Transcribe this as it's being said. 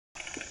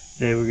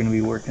Today we're going to be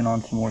working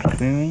on some more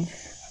spoons.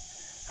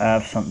 I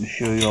have something to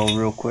show you all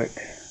real quick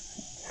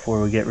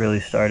before we get really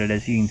started.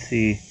 As you can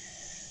see,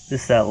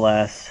 this is that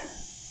last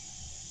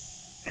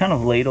kind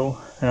of ladle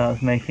that I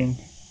was making.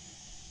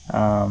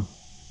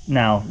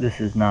 Now this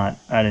is not,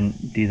 I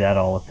didn't do that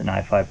all with the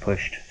knife. I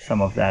pushed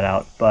some of that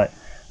out, but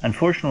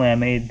unfortunately I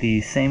made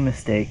the same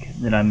mistake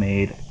that I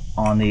made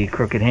on the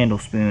crooked handle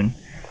spoon,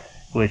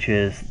 which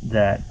is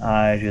that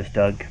I just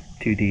dug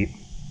too deep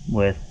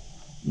with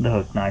the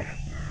hook knife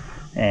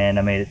and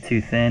I made it too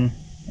thin.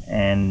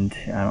 And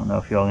I don't know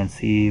if y'all can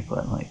see,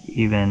 but like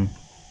even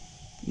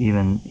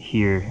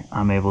here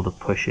I'm able to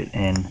push it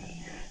in.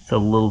 It's a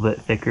little bit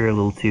thicker, a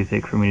little too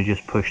thick for me to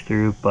just push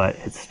through, but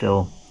it's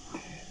still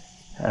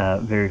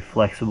very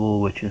flexible,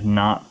 which is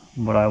not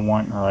what I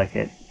want. I like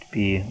it to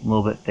be a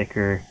little bit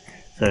thicker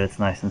so that it's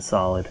nice and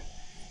solid.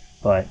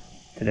 But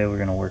today we're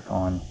going to work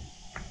on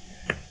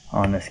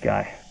this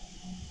guy.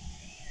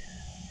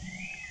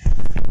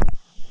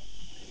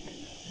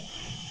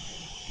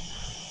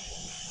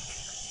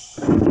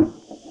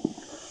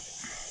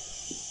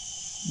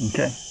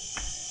 Okay,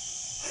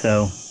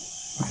 so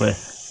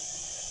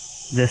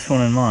with this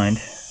one in mind,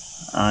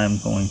 I'm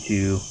going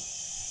to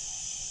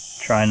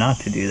try not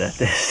to do that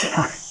this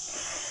time,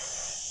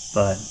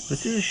 but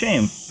which is a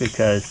shame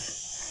because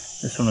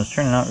this one was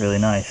turning out really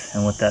nice,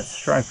 and with that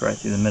stripe right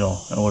through the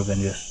middle, it would have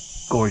been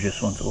just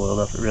gorgeous once it oiled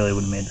up. It really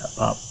would have made that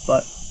pop,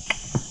 but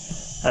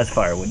that's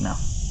firewood now,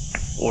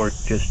 or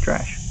just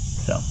trash.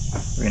 So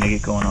we're gonna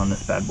get going on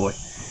this bad boy,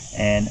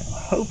 and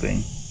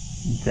hoping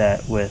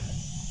that with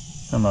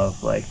some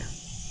of like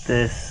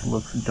this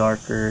looks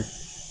darker,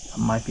 I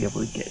might be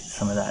able to get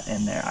some of that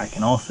in there. I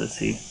can also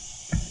see,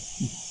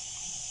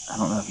 I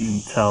don't know if you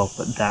can tell,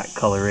 but that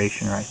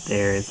coloration right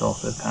there is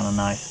also kind of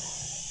nice.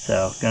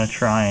 So I'm gonna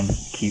try and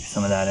keep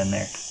some of that in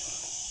there,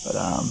 but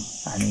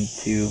I need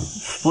to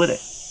split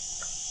it,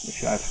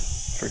 which I've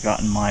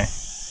forgotten my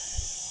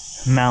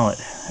mallet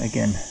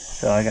again,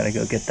 so I gotta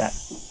go get that.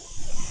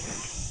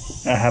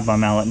 I have my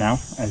mallet now,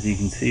 as you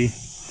can see,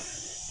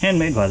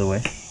 handmade by the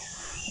way.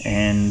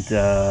 And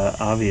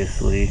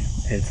obviously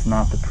it's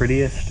not the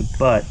prettiest,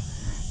 but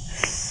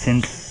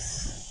since,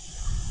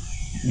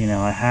 you know,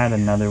 I had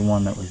another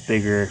one that was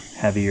bigger,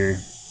 heavier,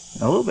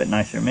 a little bit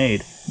nicer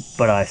made,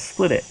 but I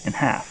split it in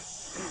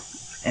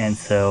half, and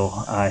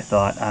so I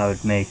thought I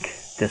would make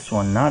this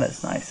one not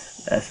as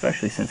nice,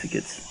 especially since it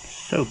gets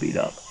so beat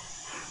up.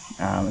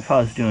 If I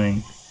was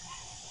doing,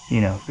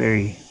 you know,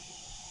 very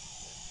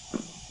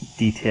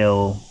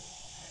detail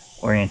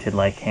oriented,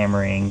 like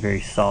hammering,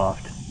 very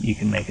soft, you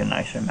can make a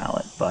nicer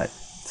mallet, but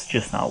it's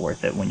just not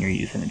worth it when you're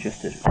using it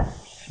just to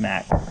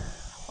smack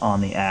on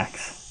the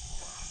axe.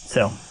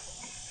 So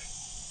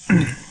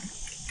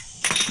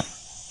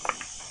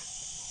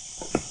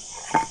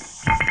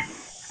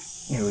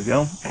here we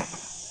go.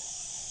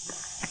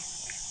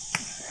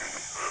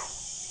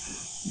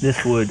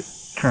 This wood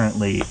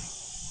currently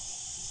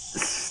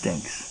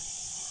stinks.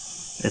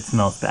 It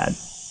smells bad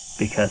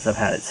because I've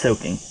had it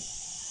soaking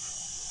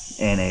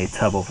in a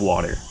tub of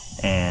water,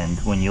 and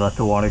when you let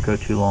the water go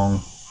too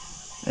long,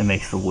 it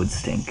makes the wood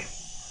stink.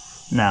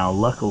 Now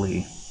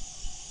luckily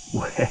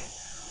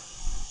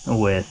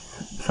with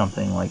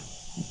something like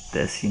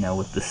this, you know,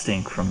 with the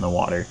stink from the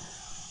water,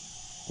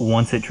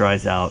 once it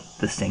dries out,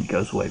 the stink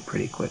goes away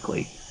pretty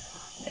quickly.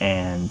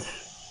 And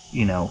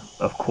you know,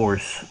 of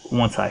course,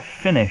 once I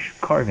finish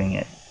carving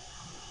it,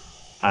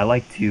 I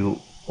like to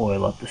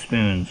oil up the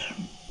spoons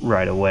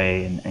right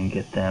away and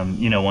get them,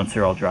 you know, once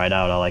they're all dried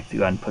out, I like to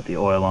go ahead and put the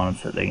oil on them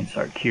so that they can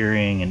start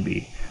curing and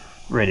be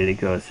ready to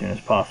go as soon as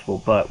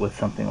possible. But with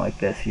something like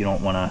this, you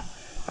don't want to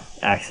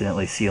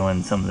accidentally seal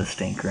in some of the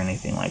stink or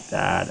anything like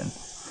that, and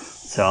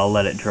so I'll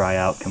let it dry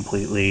out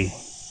completely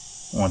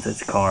once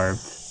it's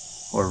carved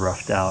or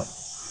roughed out,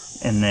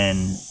 and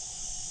then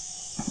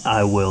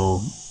I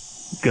will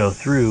go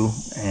through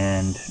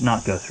and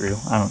not go through,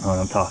 I don't know what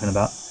I'm talking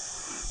about.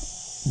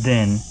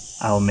 Then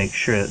I'll make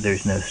sure that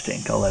there's no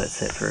stink. I'll let it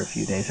sit for a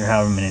few days or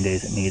however many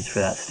days it needs for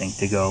that stink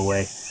to go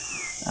away.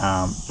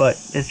 But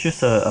it's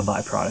just a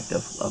byproduct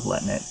of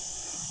letting it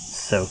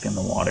soak in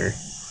the water.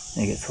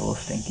 It gets a little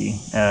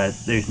stinky.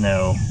 There's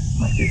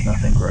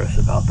nothing gross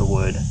about the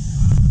wood.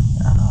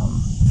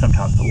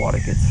 Sometimes the water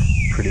gets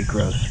pretty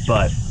gross,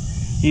 but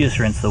you just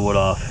rinse the wood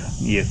off,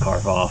 you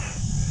carve off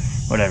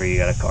whatever you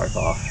gotta carve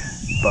off.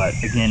 But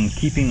again,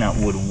 keeping that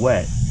wood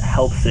wet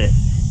helps it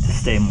to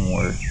stay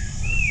more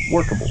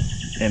workable.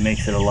 It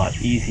makes it a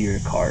lot easier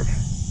to carve,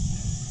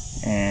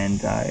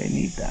 and I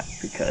need that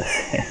because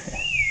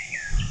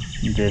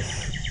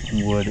this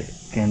wood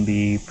can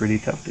be pretty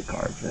tough to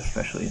carve,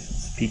 especially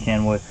since it's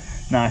pecan wood.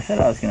 Now I said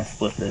I was going to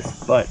split this,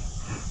 but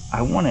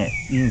I want it,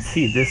 you can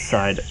see this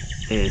side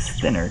is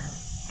thinner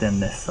than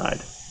this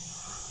side,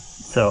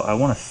 so I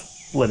want to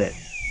split it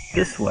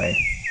this way.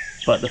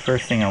 But the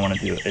first thing I want to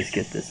do is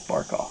get this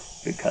bark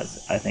off,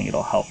 because I think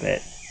it'll help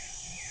it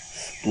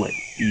split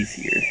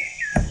easier.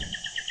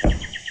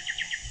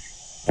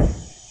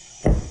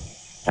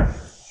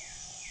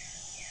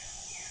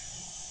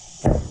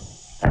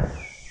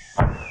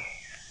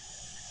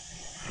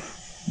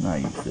 I'll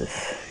use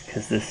this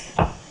because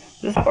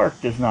this bark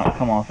does not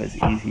come off as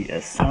easy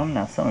as some.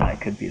 Now some of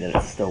that could be that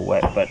it's still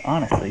wet, but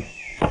honestly,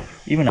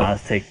 even though I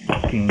was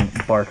taking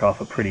bark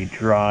off a pretty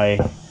dry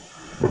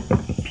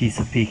piece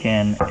of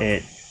pecan,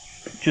 it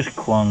just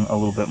clung a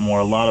little bit more.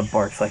 A lot of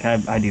barks, like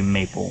I do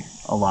maple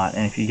a lot,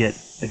 and if you get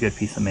a good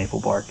piece of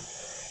maple bark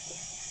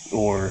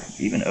or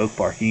even oak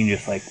bark, you can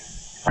just like,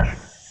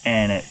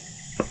 and it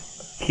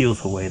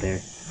peels away there.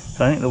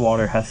 So I think the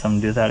water has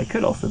something to do with that. It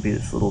could also be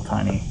this little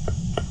tiny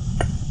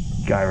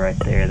guy right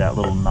there, that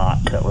little knot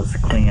that was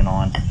clinging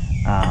on.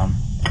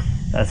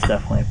 That's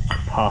definitely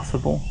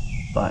possible,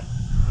 but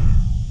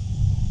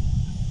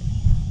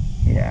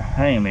yeah, I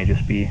think it may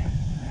just be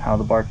how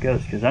the bark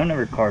goes, because I've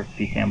never carved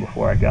pecan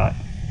before I got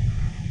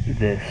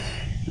this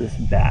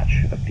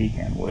batch of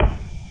pecan wood.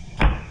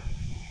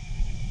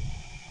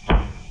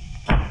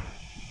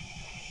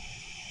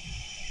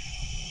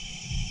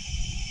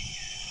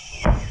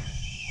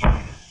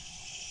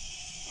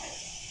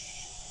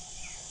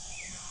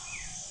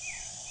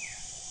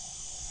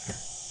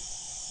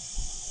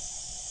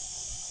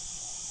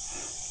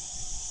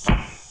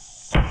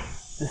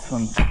 This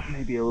one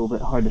may be a little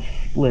bit hard to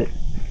split.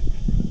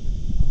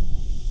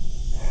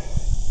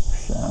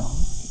 So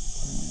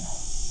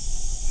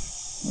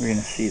we're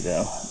gonna see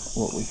though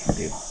what we can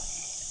do.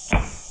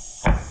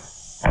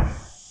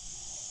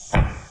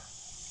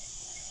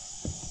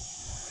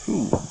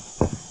 Ooh,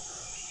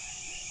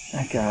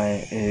 that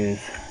guy is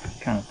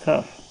kind of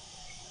tough.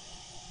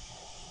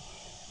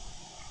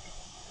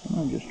 I'm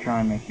gonna just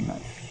try and make a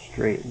nice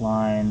straight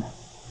line.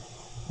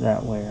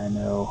 That way I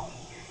know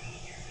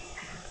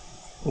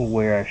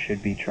where I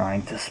should be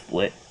trying to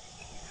split.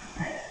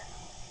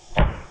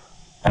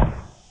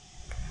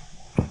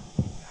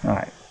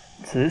 Alright,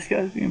 so this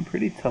guy's being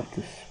pretty tough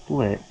to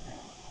split.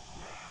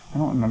 I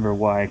don't remember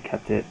why I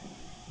kept it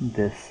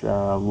this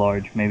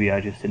large. Maybe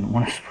I just didn't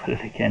want to split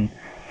it again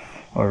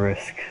or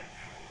risk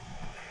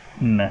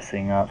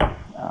messing up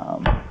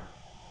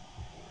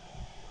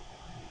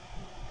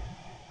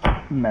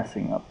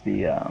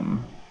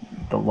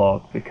the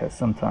log, because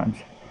sometimes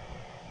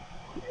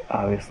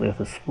obviously with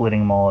a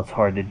splitting maul it's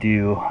hard to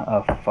do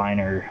a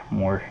finer,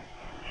 more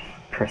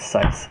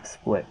precise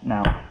split.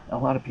 Now a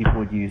lot of people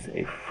would use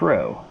a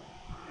fro,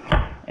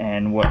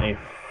 and what a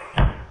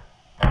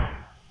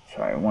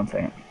sorry, one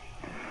second.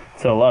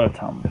 So a lot of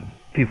times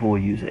people will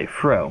use a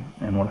fro,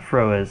 and what a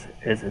fro is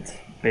it's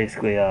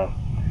basically a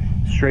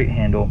straight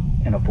handle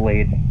and a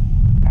blade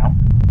out,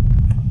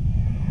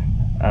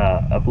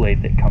 a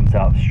blade that comes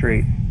out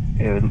straight.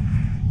 It would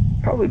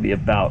probably be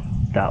about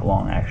that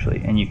long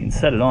actually, and you can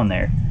set it on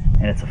there,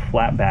 and it's a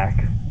flat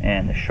back,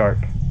 and the sharp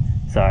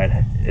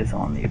side is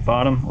on the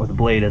bottom, or the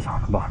blade is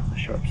on the bottom, the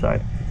sharp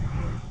side.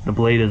 The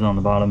blade is on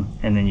the bottom,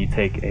 and then you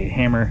take a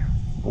hammer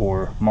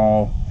or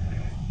maul,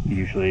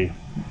 usually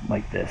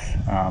like this.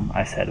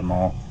 I said a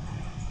maul.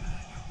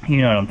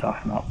 You know what I'm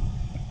talking about.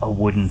 A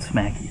wooden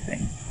smacky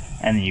thing.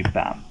 And then you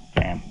bam,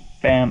 bam,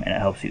 bam, and it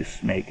helps you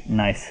make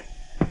nice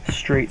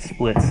straight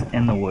splits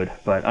in the wood,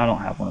 but I don't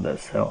have one of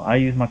those. So I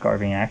use my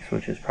carving axe,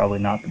 which is probably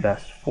not the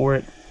best for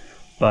it,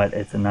 but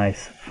it's a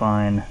nice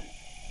fine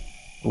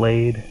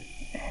blade,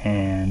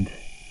 and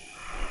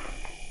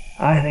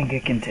I think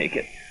it can take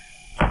it.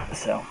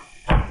 So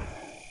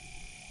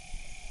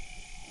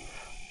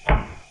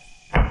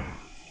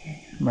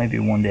maybe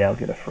one day I'll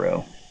get a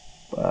fro,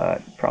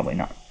 but probably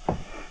not.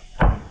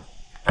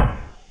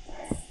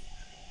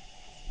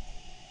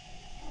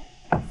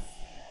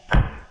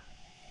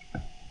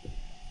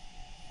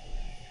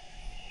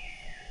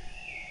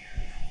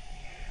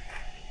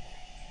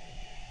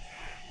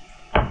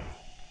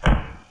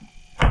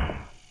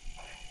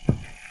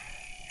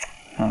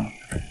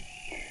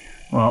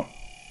 Well,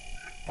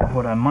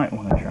 what I might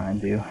want to try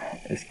and do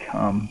is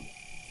come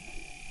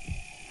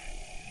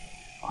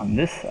on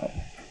this side.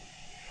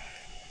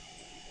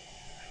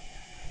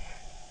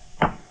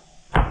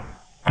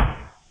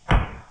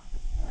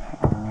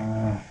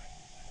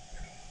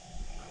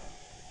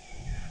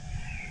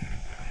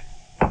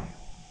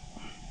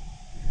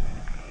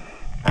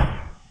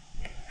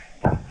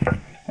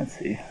 Let's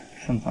see,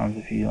 sometimes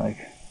if you like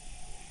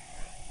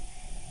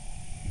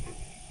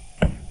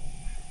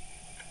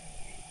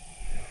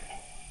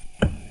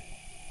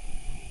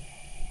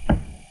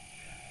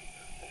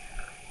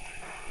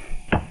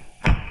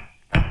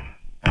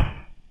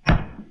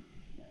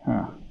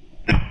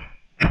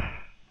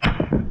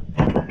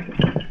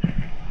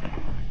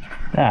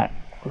that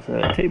was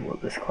a table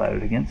that this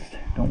clouded against.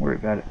 Don't worry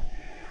about it.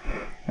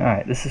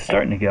 Alright, this is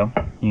starting to go.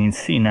 You can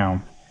see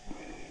now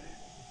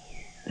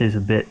there's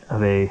a bit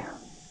of a...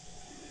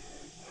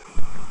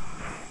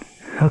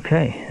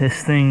 Okay,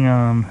 this thing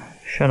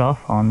shut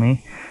off on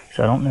me,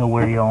 so I don't know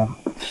where y'all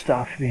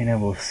stopped being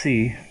able to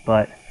see,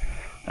 but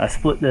I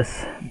split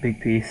this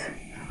big piece.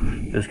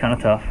 It was kind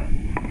of tough.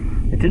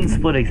 It didn't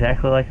split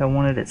exactly like I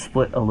wanted. It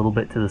split a little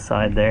bit to the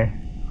side there,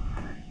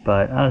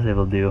 but I was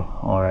able to do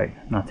alright,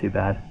 not too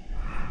bad.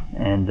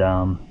 And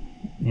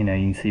you know,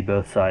 you can see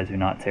both sides are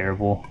not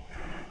terrible.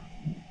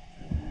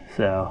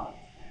 So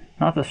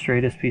not the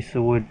straightest piece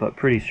of wood, but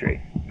pretty straight,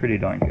 pretty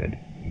darn good.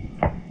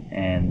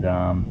 And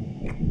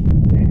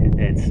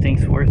it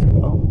stinks worse.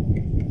 Oh,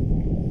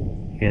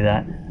 hear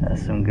that?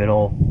 That's some good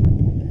old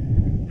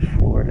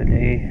Florida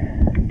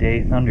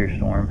day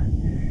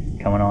thunderstorm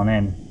coming on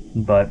in.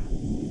 But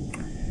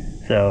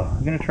so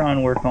I'm gonna try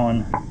and work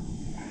on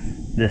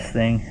this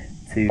thing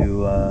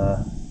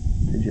to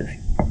just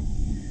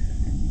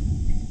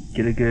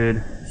get a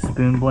good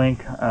spoon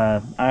blank.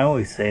 I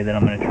always say that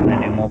I'm going to try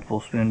and do multiple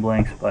spoon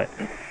blanks, but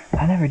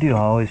I never do. I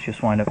always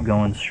just wind up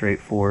going straight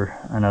for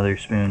another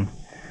spoon.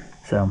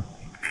 So,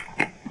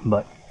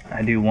 but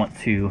I do want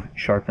to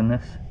sharpen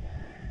this,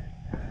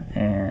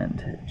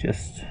 and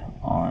just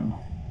on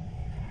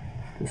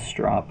the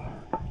strop,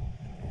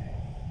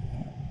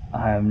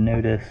 I have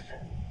noticed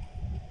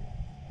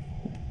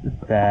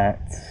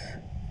that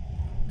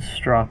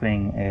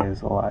stropping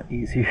is a lot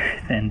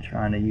easier than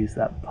trying to use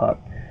that puck.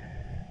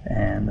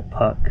 And the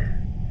puck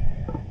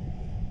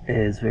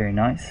is very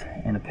nice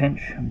in a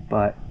pinch,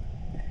 but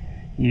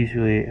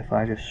usually if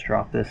I just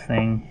strop this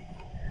thing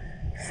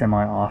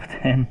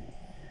semi-often,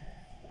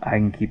 I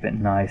can keep it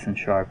nice and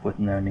sharp with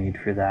no need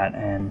for that.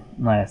 And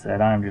like I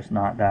said, I'm just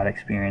not that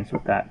experienced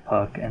with that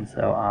puck, and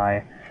so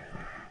I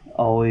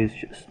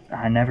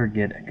never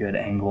get a good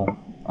angle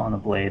on the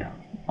blade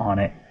on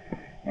it,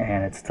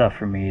 and it's tough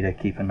for me to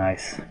keep a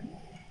nice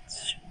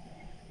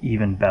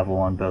even bevel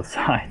on both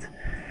sides.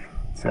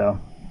 So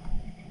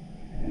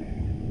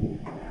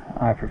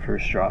I prefer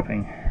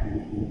stropping.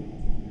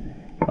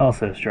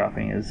 Also,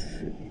 stropping is,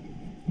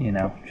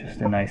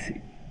 just a nice,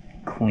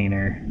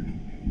 cleaner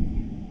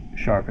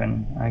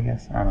sharpen, I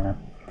guess. I don't know.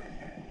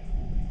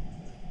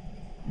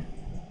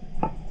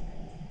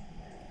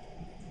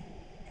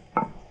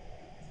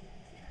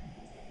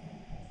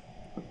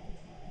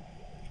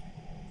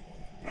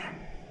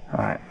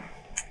 Alright,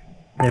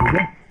 there we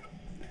go.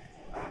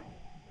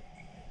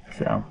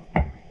 So,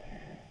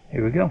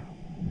 here we go.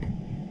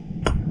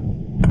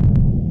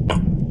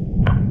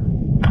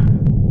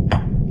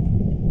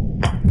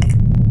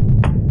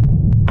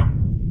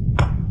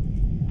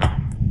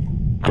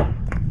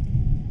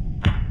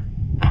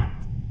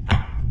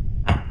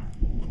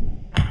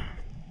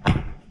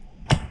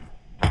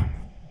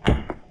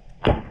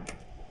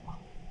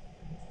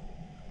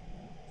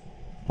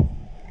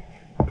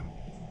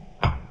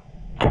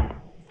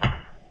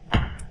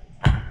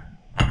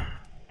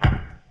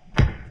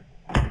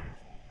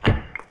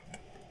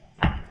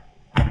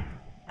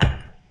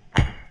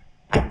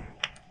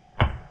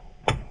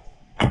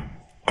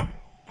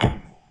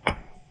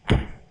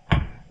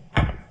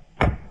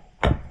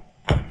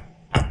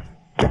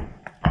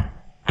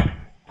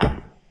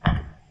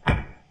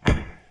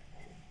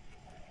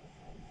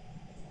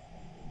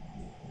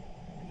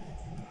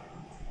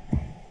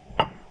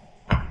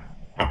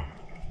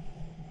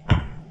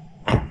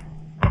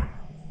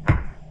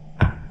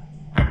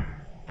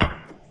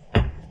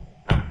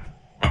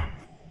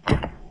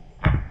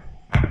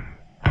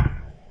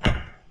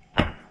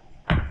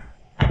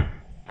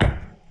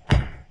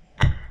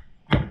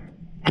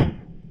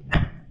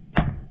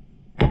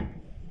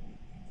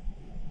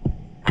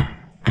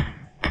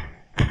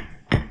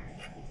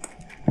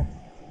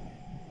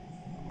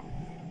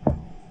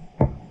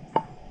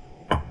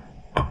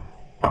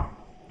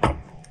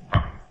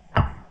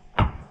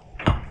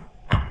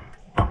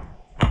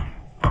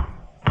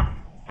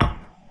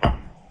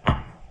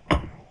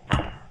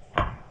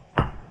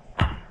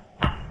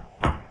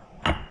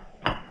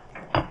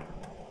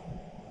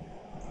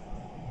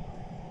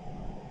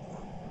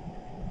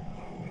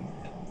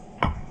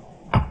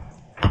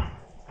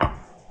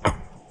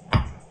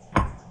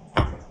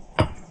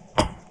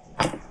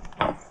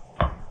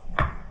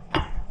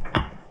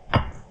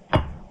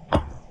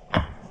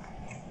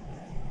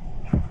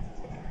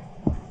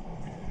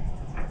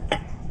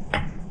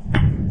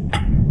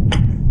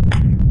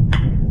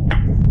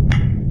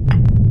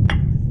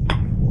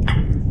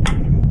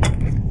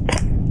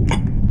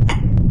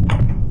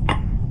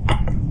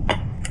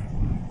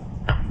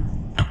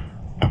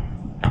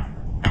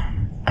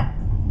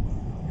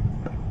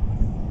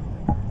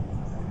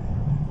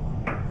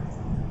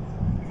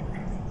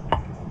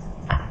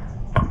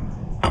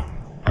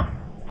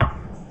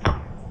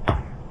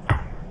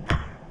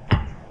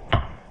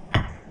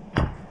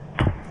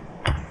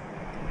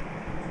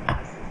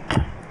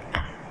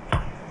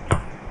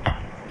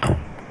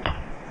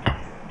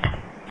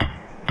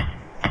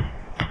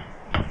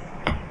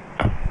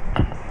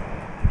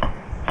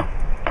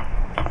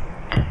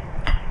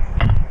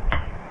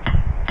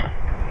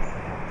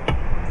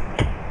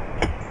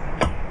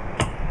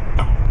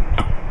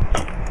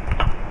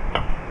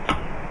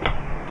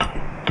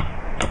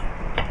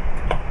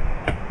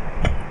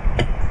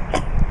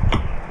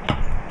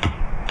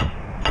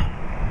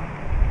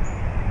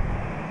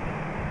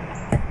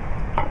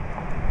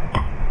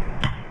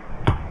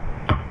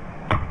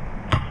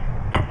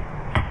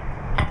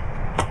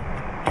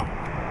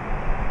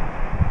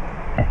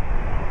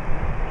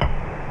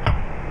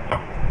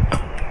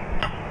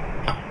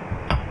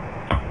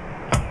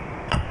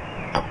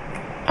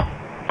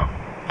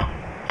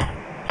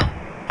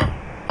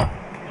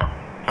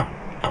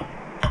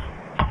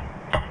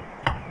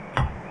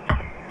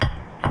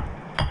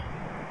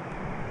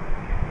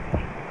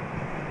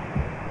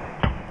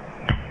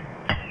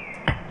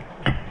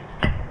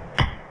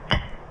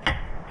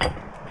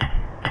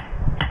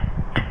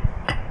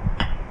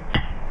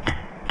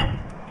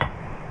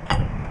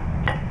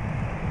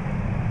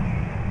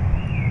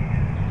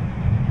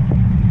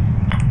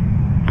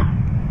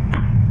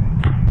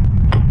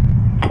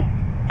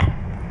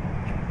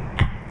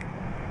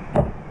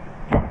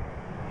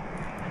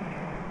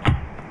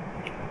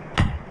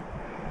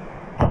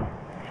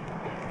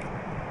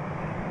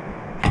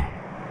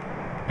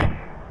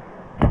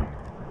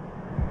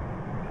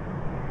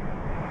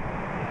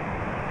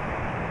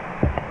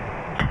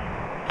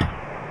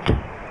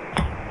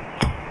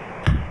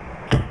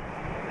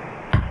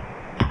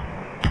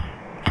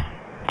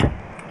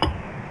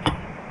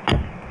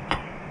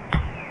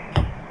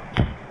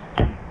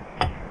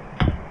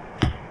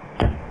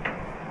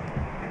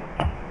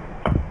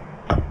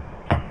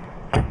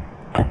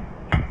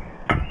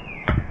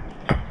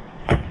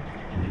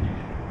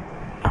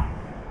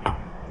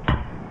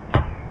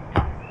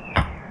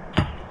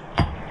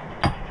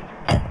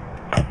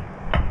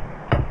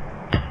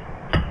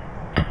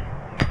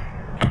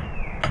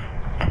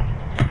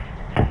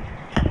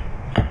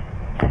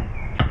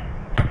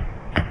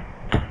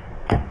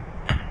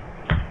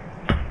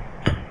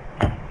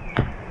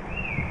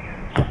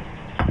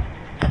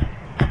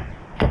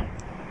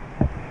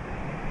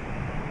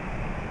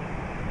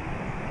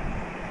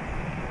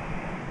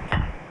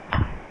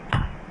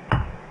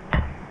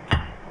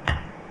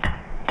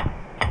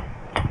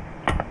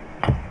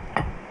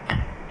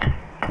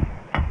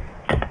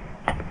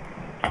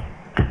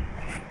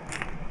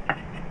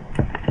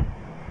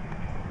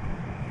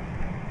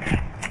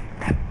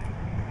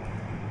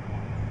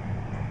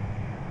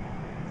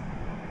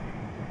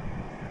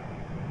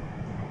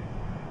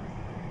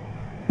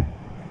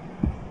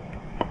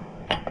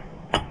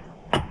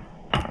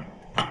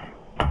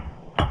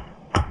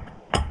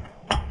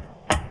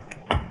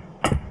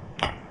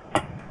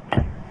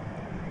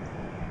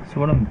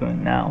 what I'm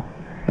doing now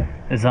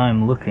is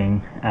I'm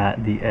looking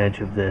at the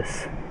edge of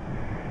this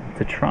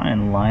to try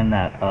and line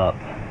that up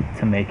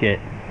to make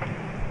it,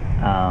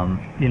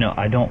 you know,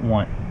 I don't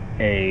want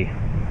a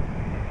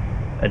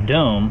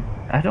dome.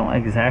 I don't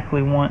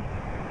exactly want,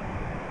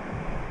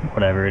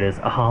 whatever it is,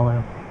 a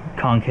hollow,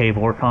 concave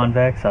or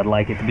convex. I'd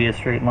like it to be a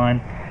straight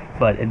line,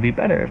 but it'd be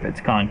better if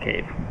it's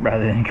concave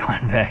rather than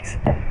convex,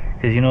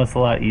 because you know it's a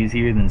lot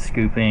easier than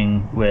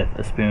scooping with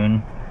a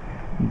spoon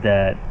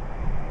that,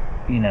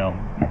 you know,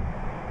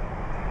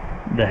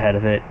 the head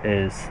of it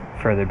is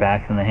further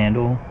back than the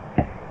handle,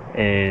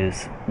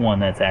 is one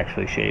that's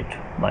actually shaped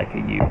like a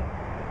U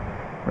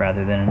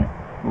rather than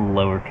a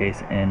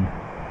lowercase n.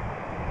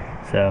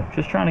 So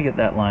just trying to get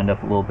that lined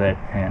up a little bit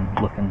and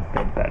looking a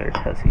bit better,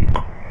 because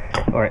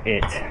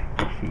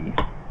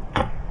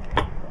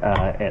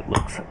it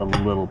looks a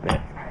little bit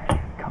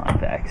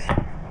convex.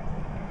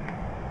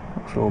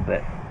 Looks a little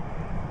bit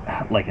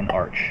like an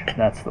arch.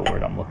 That's the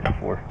word I'm looking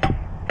for.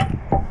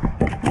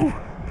 Whew.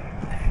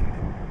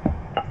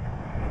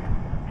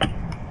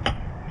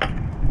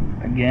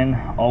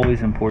 Again,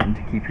 always important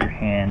to keep your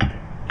hand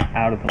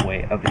out of the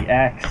way of the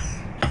axe,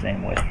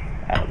 same with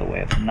out of the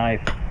way of the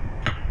knife,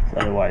 so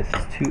otherwise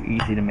it's too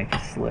easy to make you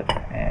slip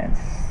and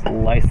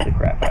slice the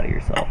crap out of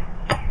yourself.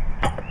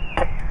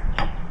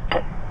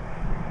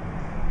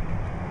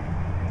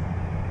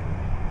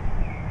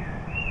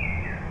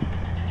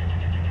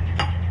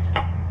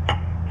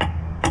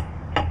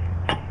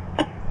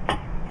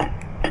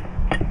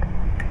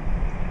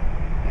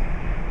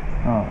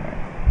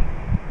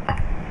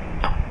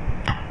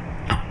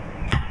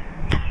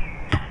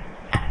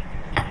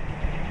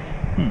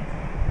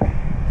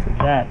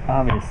 That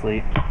obviously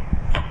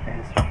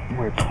is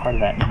where part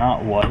of that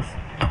knot was,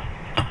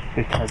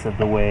 because of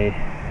the way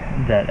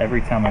that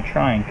every time I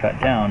try and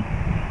cut down,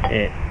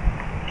 it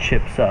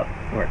chips up,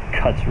 or it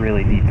cuts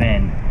really deep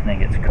in and then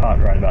gets caught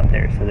right about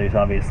there. So there's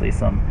obviously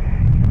some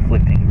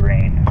conflicting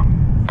grain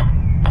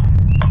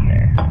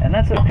there, and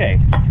that's okay.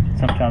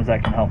 Sometimes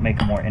that can help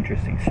make a more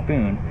interesting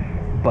spoon,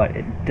 but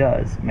it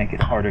does make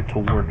it harder to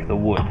work the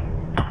wood.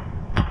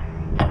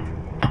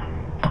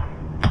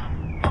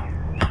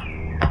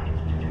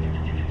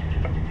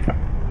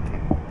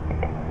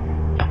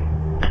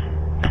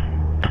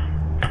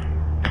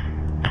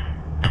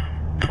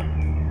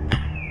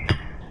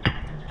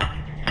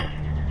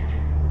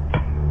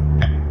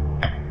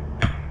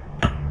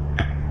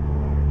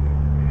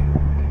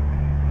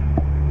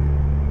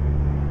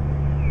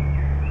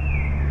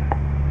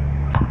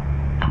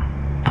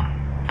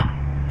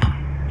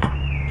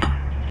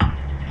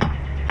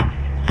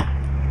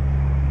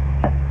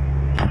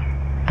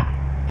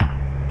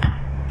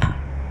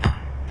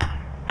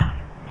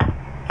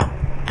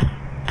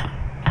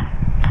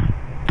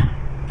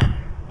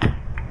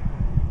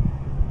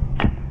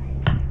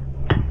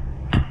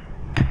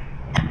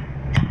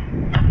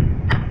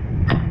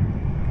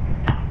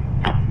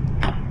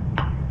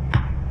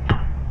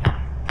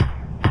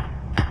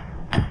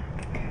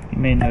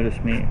 You may notice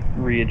me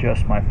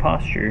readjust my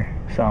posture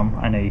some.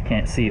 I know you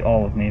can't see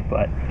all of me,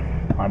 but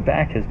my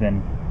back has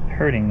been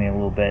hurting me a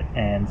little bit,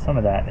 and some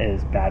of that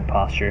is bad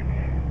posture.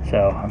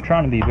 So I'm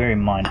trying to be very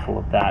mindful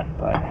of that,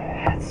 but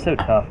it's so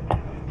tough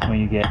when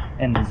you get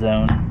in the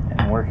zone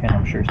and working.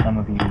 I'm sure some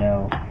of you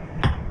know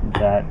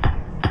that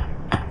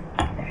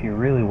if you're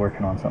really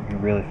working on something,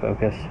 really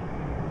focus,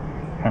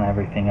 kind of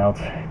everything else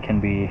can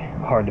be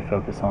hard to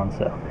focus on.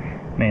 So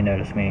you may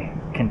notice me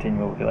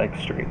continually like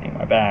straightening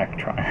my back,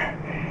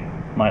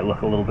 might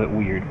look a little bit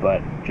weird,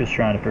 but just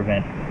trying to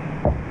prevent,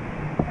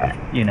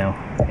 you know,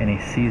 any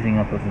seizing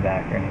up of the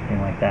back or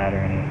anything like that, or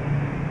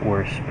any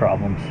worse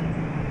problems.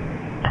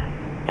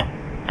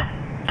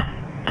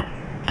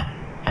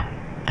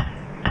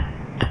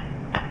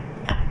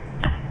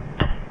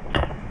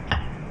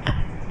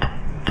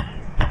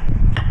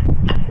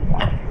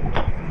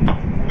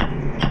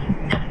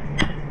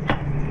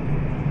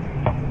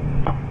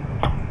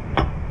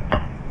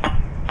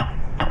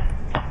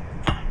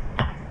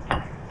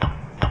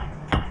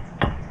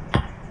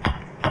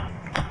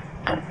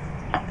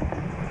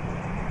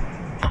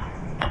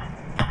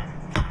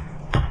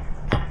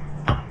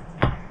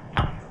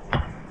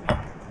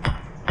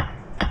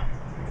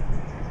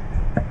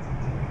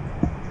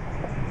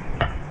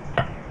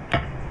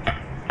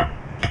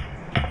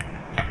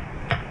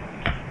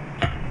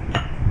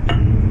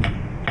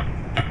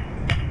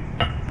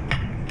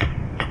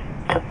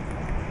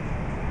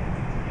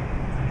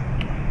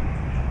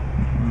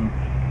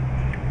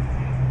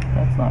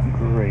 Not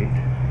great.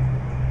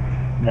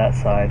 That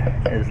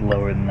side is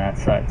lower than that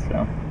side,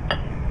 so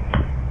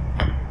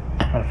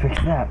gotta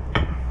fix that.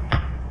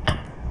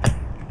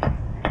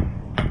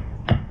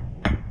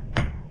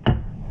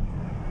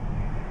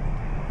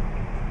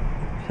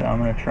 So I'm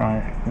gonna try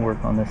and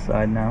work on this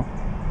side now.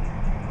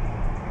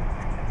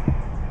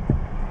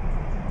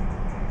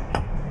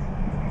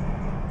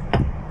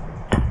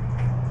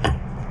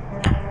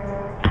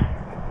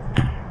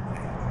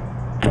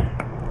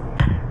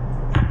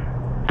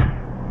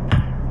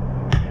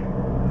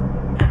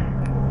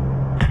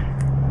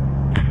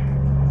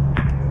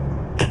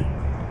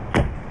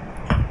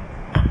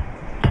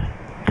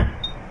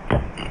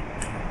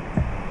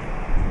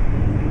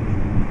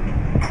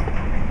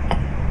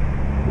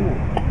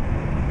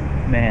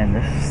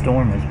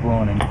 storm is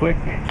blowing in quick.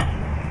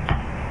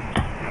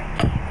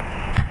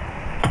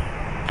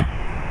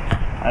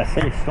 I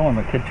say storm,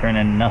 it could turn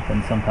into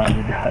nothing. Sometimes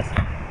it does.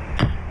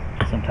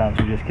 Sometimes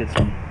we just get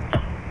some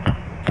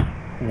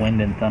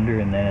wind and thunder,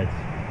 and then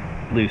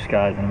it's blue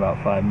skies in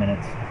about 5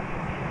 minutes.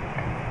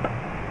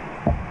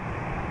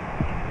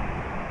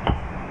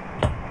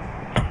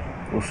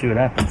 We'll see what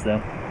happens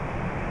though.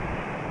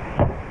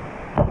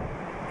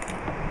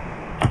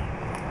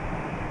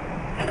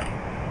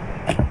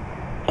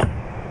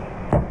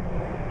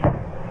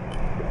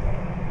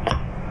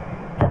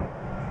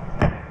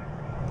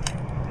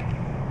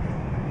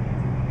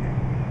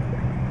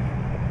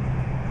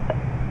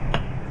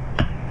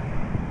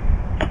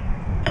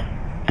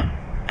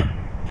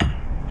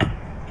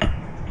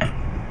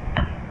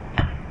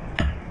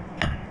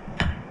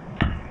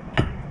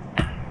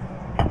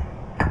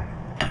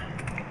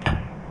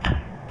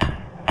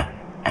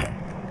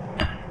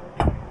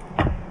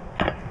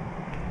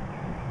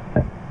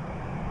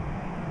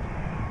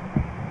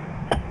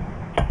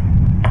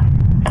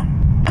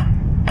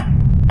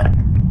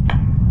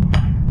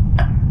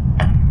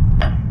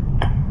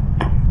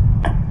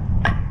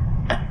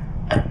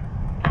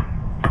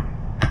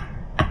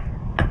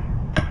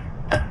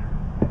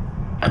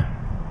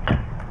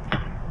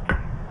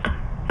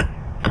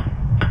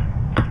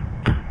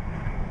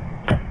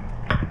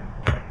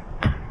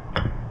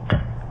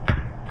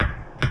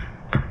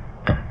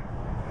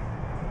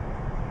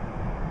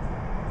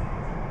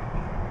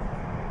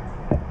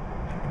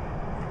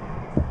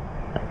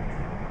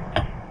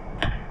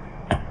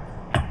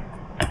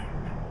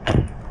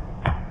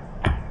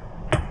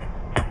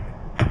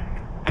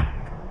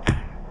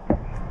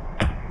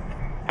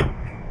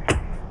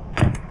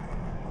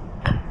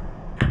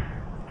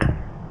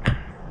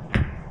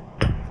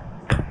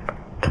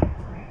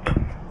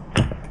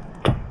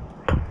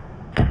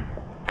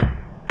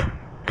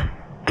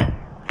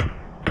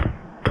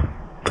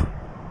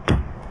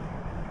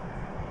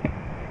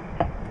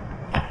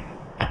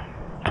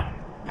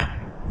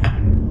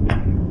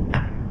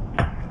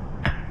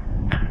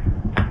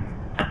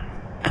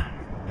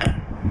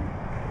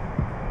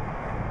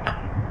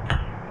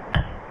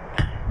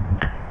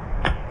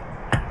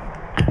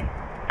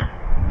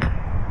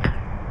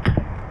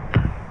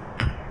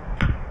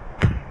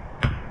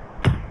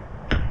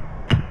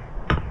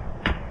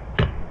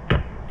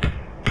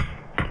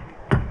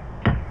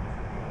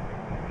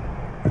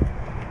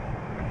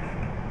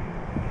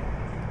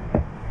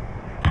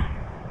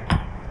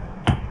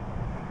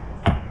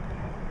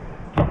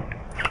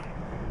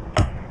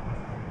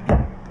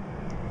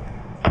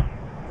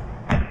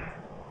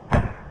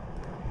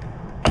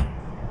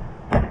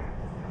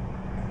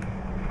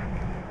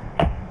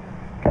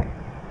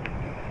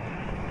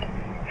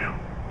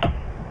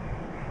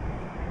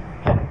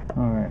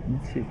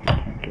 Let's see if we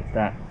can get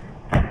that.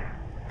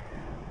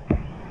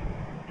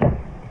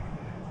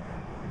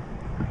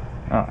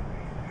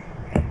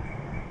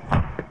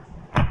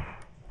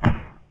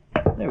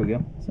 There we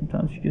go.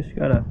 Sometimes you just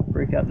gotta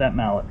break out that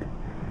mallet.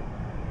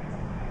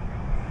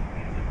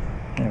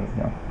 There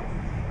we go.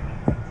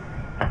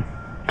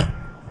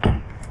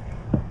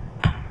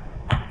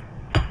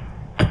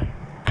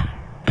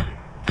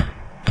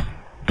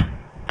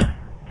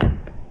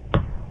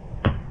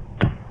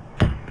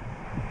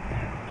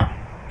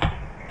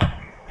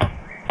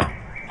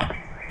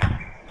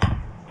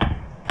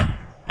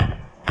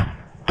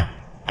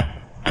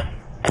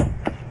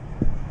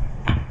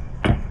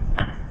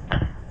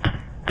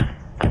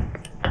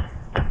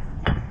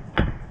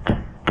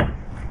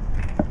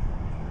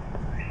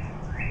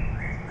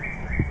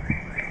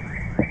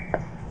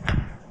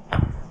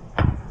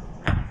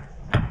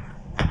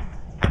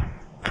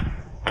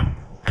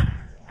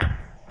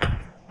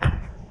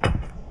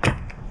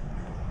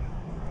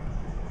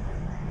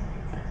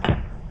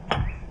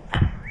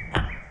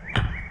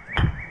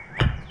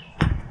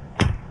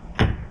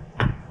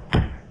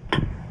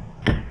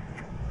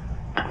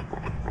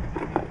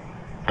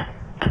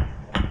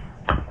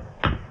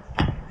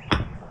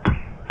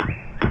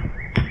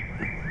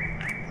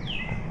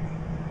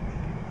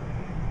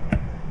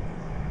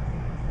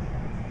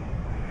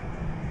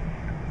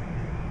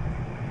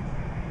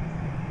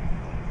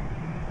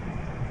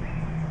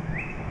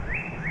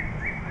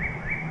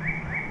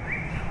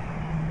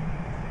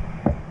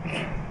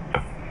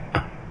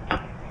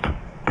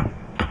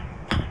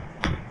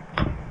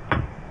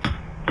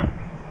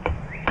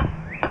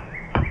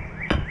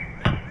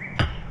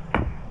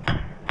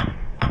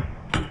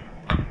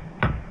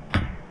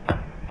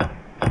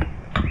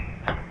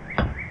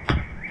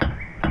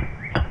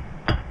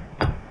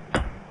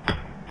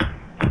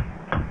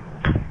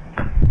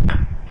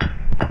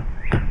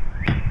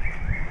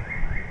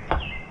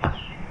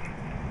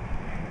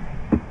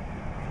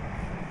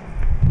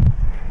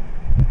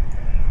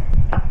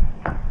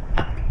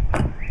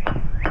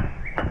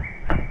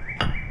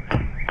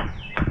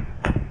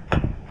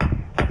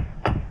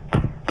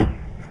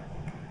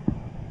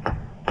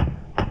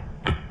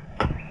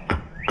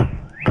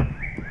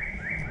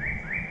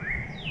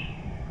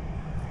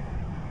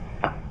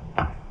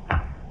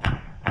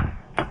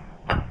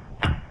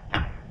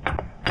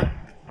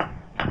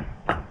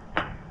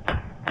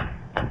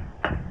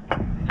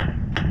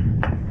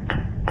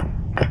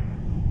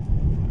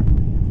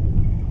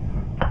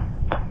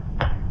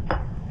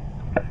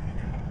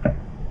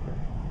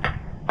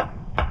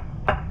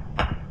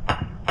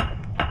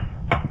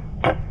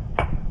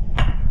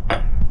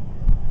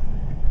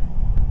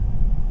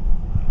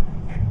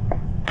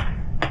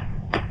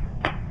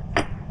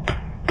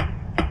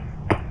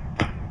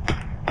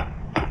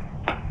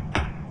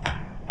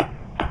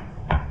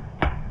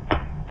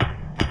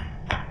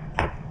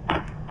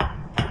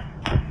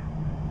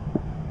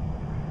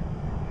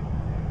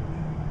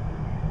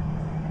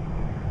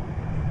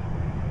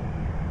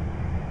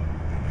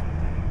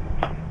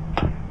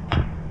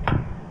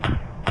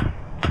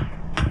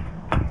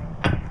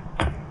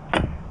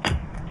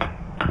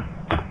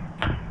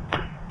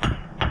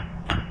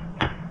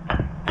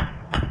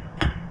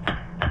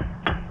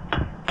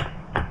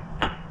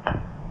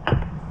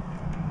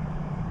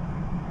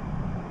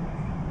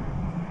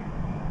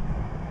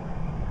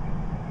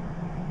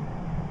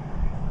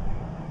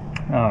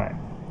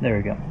 There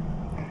we go.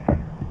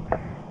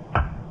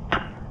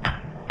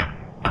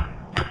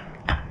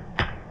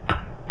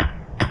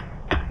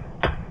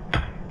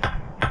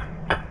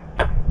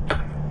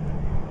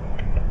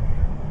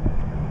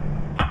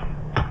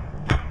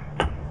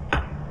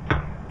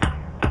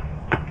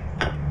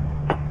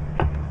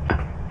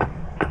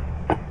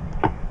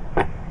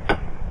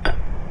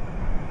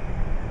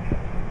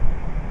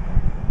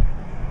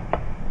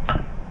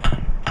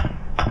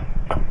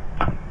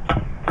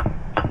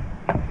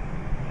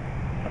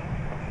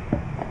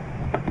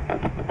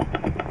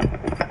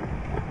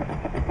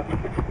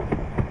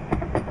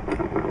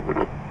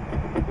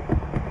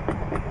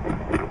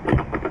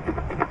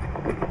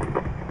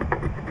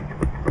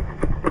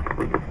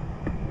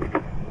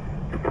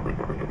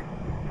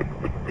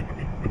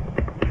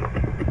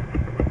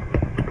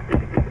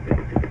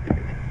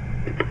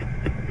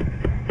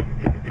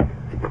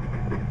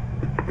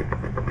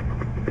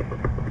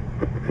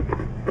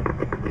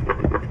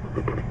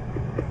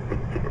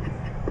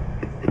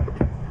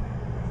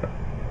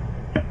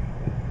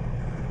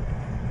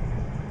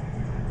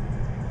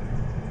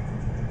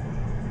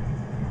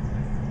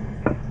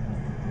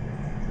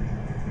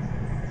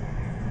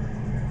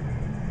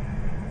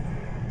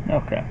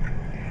 Okay,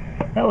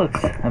 that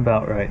looks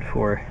about right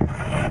for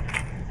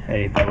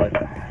a billet.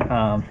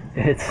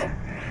 It's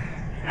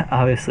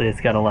obviously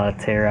it's got a lot of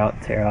tear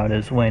out. Tear out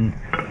is when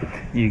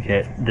you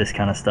get this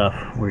kind of stuff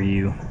where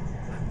you,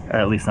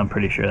 at least I'm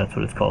pretty sure that's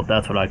what it's called.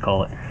 That's what I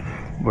call it,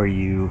 where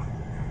you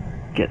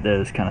get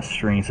those kind of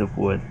strings of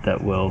wood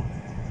that will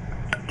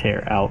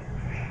tear out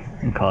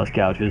and cause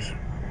gouges.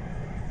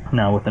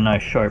 Now with a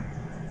nice sharp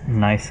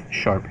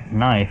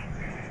knife,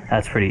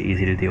 that's pretty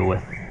easy to deal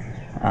with.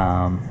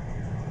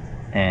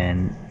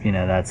 And you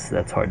know, that's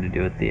hard to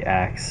do with the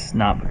axe,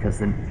 not because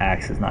the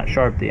axe is not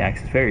sharp. The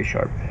axe is very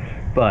sharp,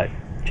 but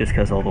just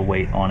because all the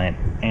weight on it,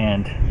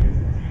 and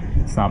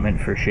it's not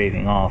meant for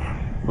shaving off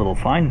little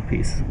fine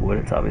pieces of wood.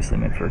 It's obviously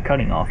meant for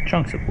cutting off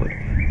chunks of wood.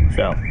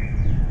 So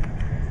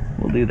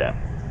we'll do that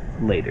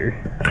later,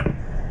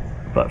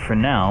 but for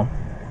now,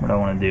 what I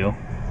want to do,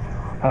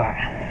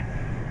 alright,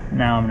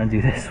 now I'm going to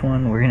do this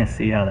one. We're going to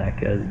see how that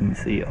goes. You can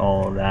see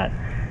all of that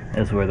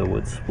is where the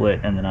wood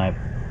split, and then I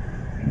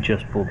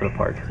just pulled it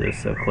apart because it was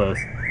so close,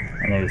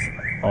 and there's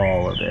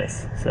all of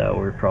this, so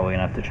we're probably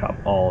gonna have to chop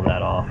all of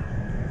that off.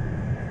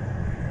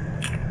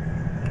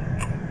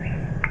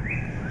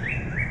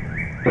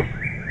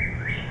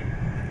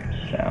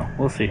 So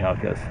we'll see how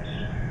it goes.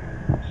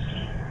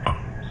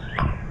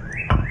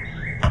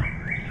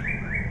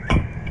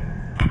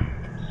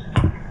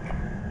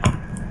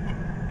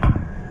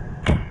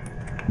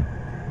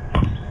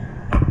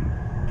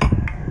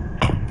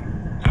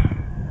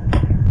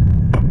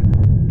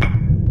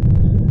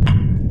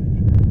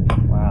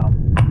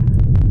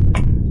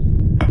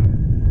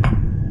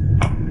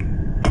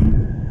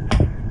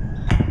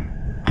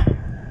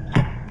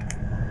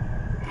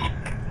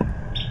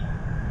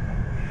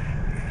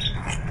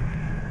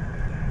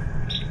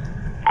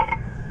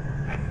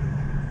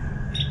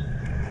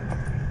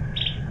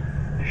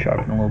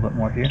 Sharpen a little bit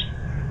more here.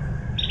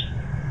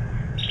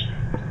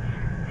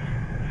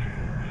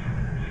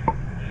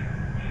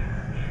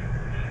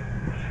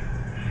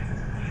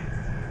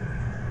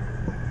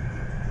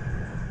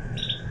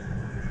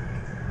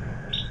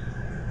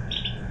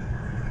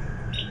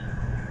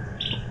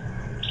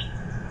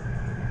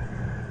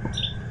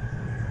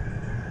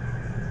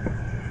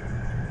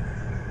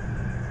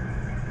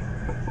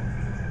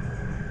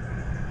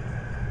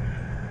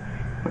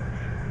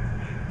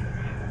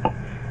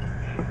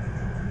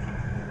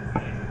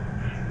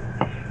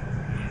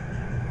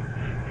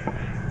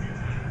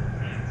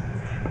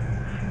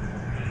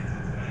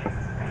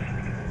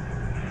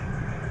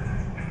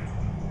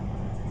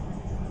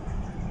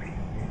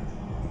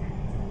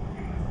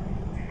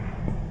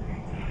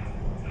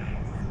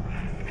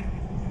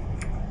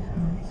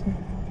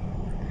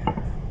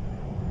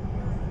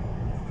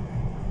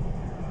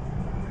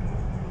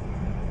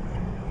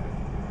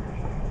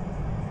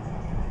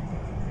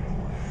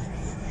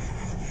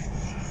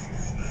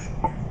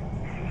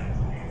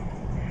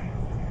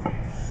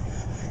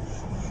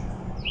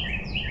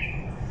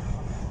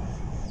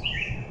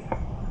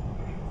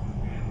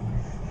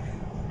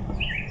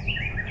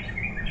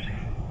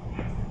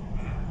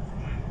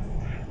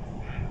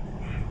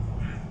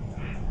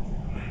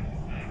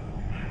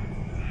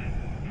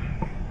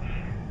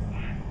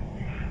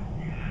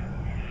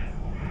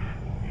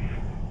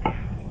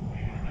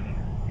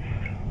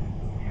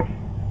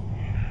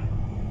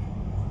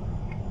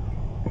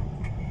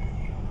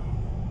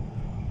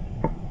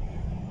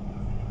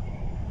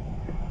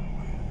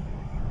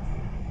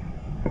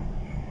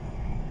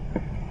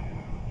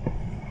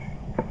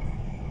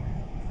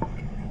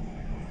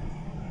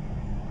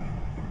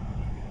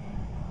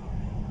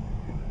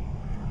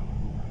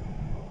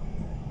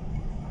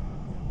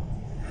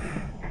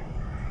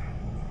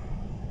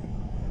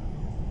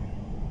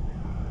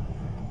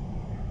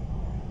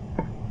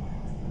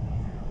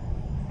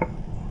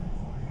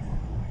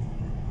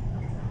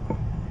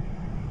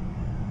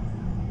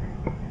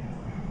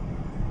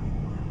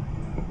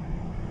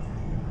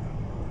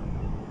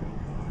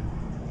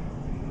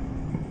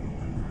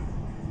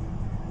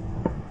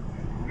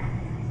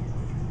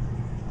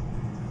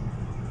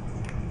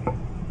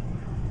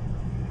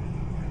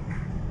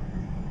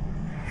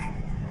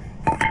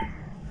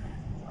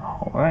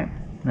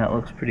 That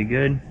looks pretty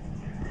good.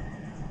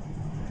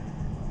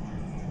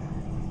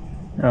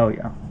 Oh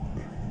yeah.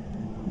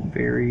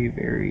 Very,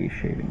 very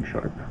shaving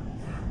sharp.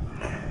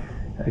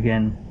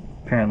 Again,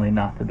 apparently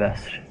not the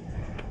best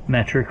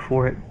metric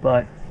for it,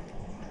 but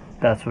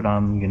that's what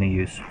I'm going to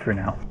use for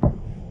now.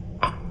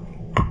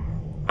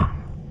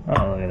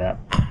 Oh, look at that.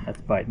 That's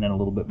biting it a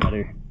little bit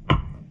better.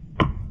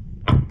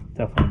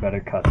 Definitely better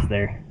cuts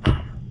there.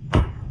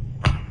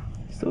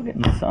 Still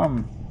getting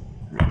some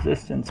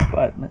resistance,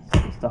 but it's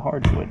just a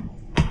hardwood.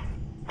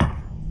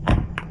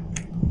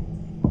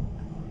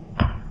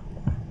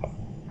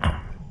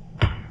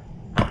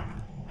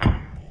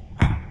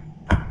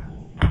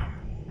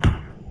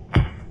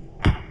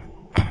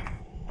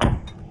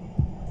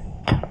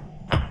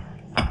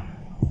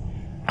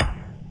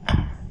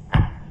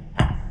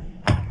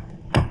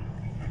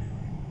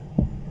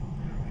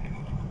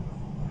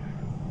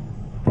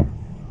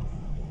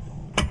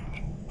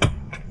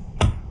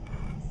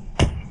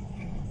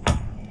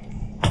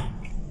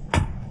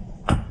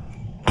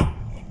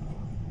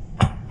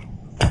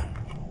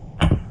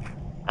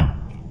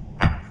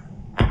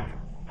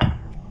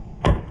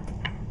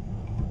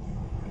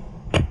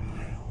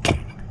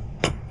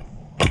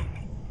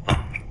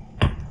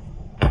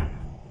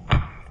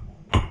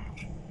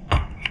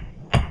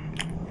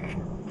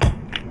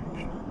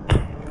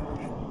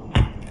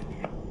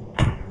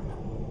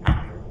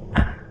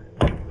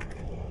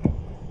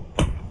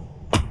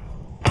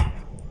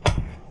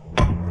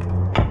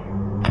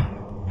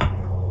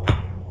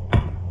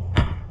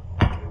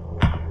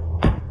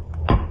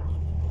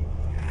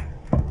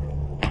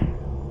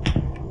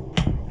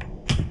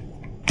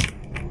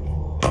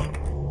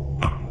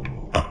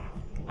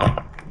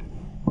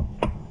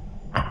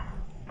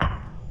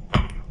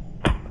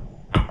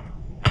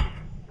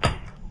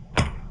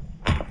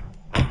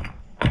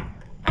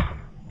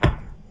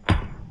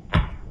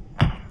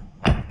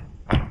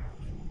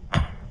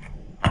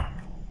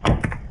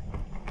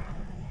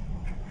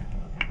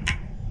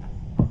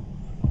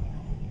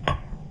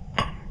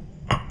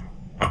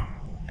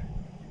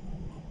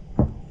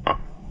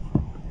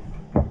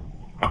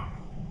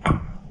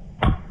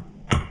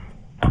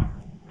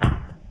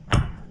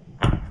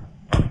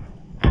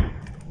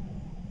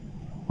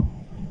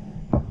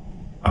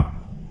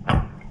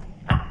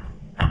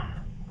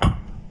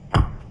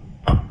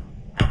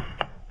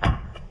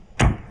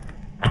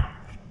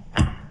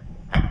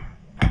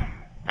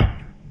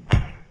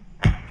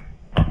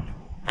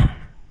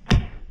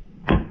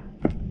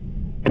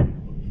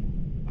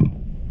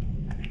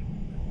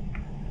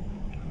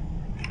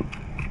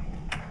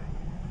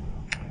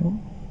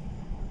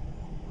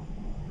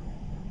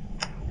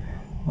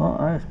 Well,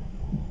 I just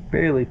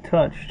barely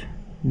touched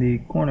the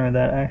corner of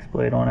that axe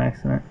blade on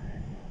accident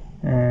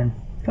and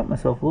cut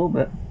myself a little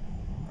bit,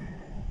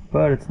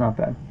 but it's not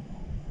bad.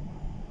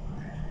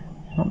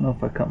 I don't know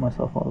if I cut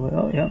myself all the way.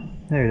 Oh, yeah,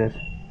 there it is.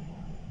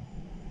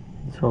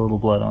 There's a little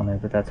blood on there,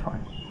 but that's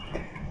fine.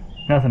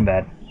 Nothing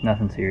bad,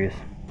 nothing serious.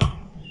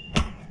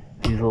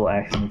 These little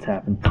accidents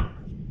happen.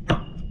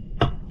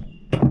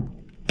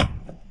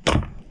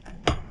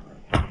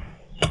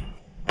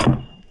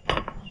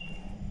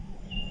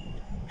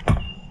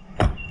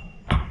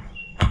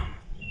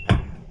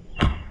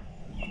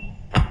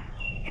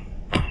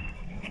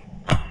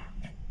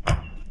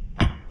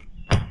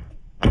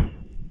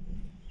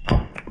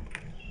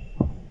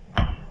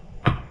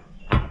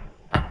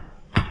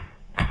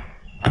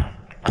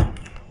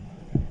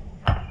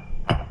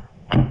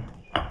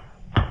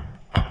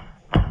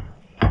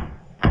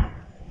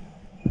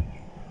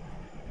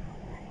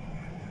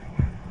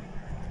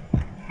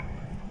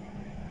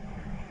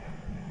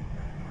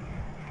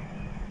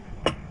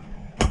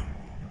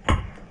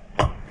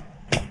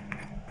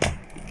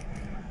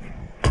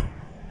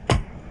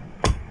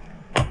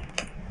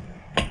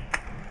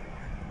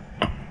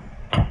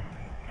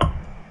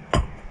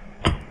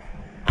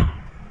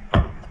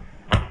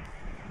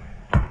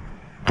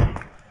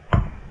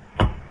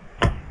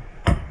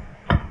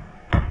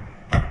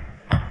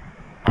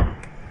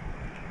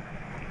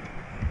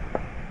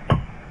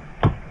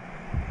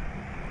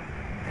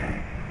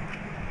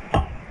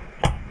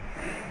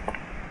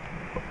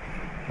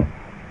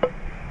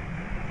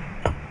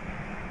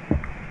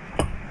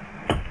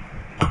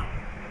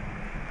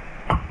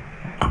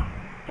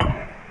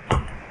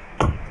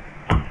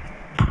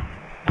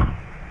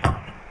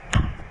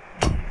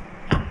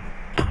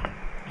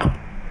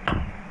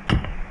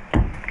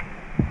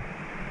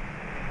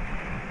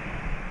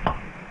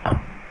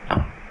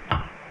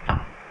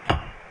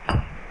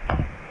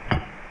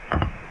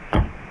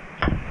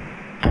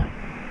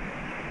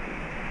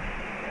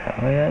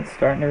 Oh yeah, it's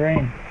starting to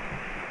rain.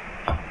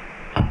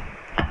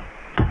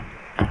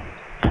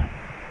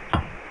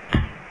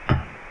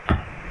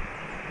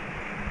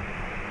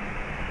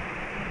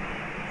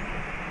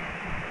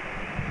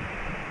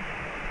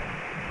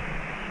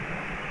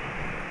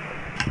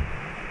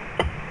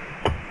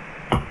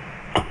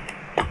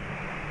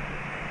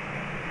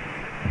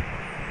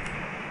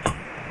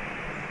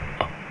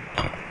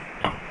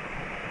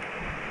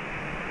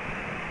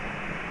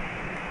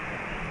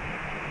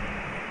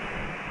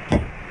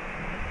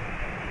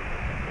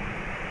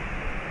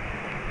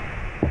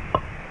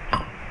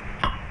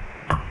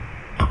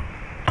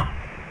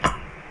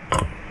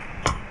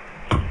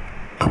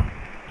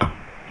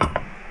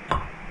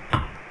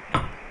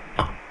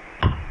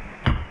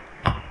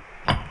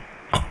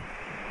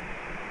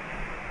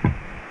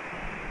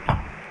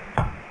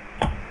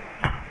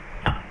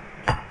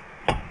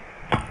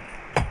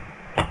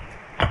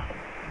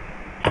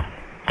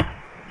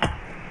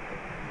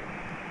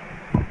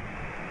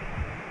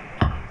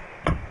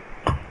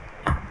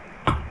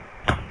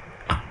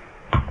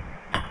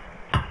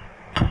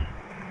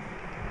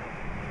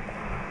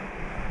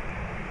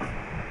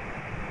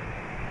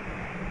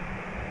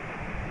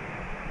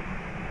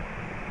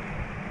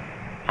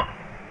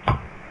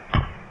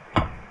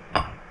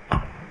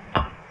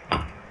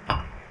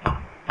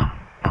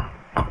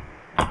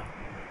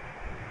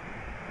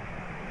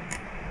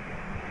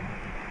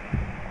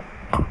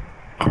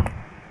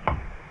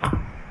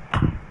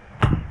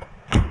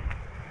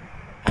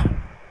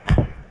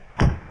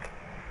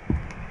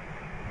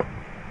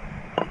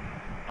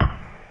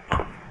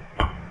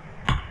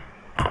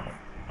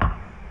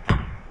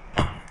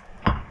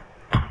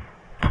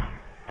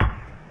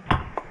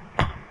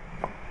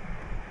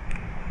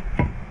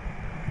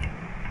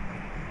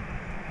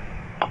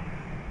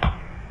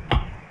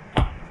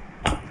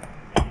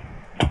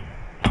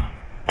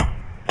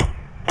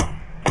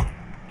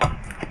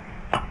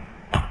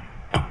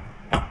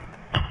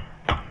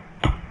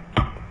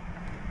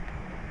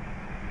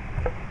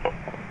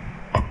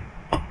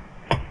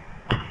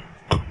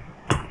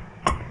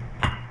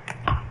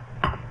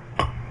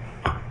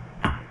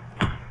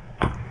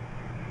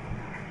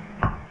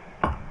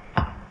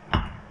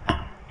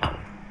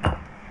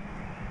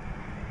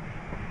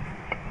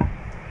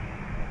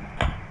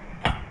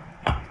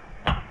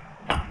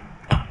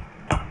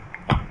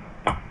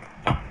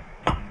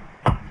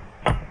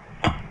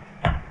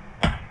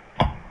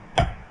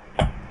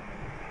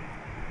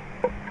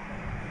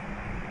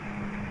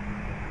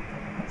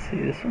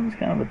 this one's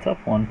kind of a tough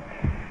one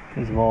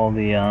because of all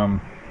the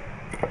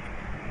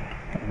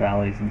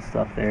valleys and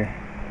stuff there.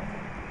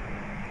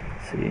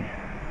 Let's see.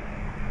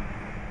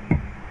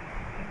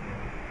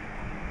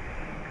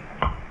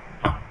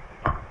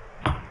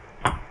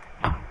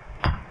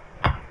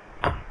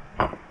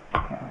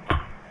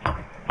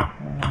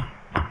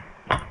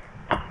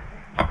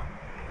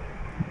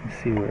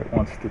 See where it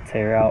wants to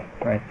tear out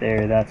right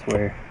there. That's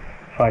where,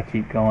 if I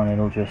keep going,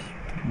 it'll just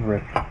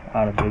rip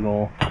out a big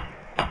ol'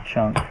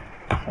 chunk.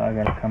 So I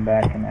gotta come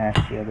back and axe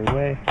the other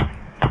way.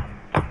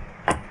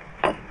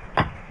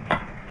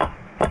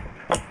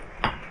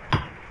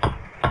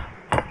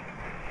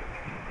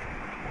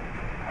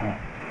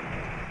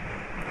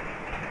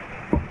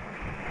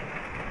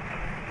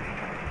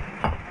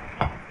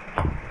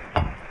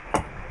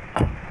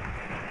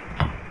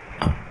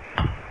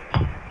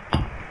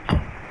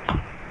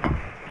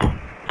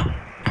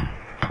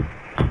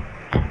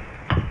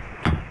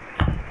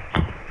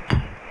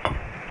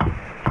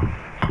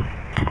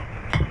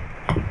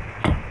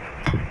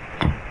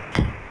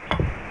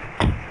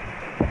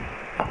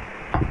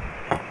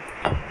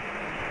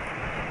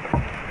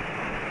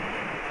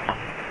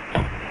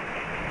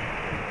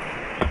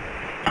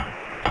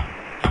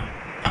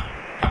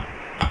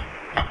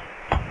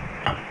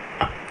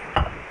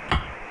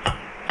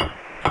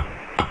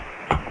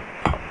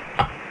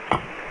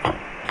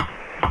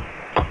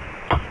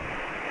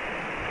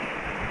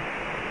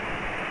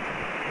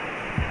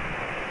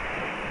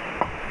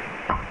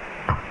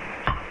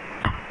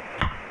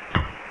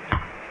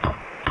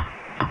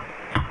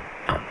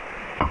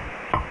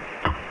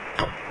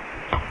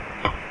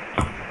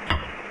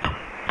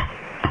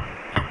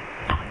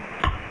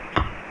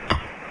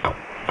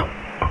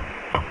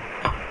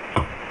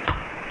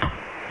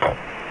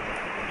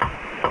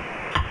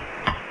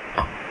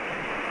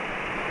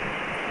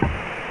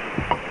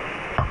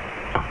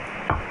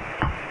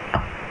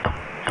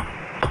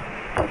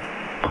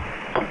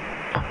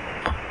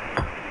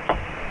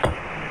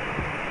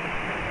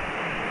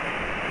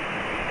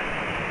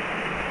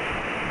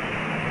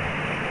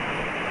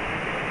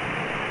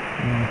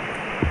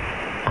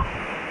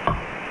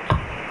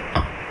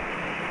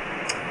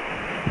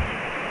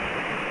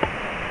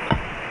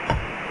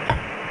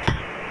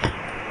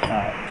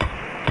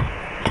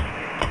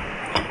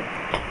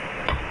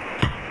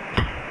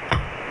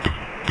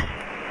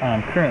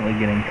 I'm currently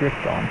getting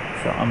drift on,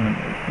 so I'm going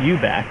to move you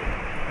back.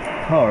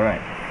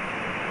 Alright.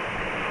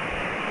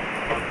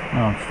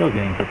 No, I'm still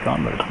getting drift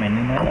on, but it's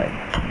mainly my leg,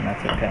 and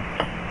that's okay.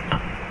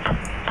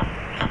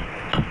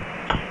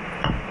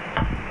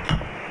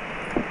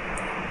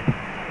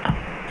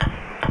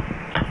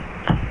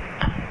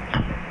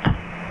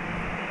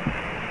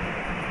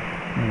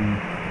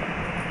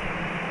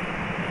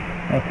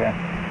 Okay,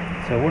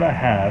 so what I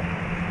have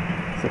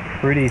is a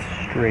pretty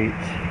straight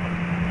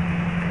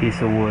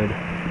piece of wood.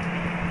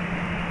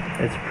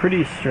 It's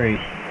pretty straight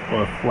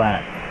or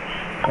flat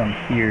from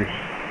here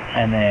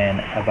and then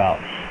about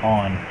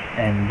on,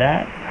 and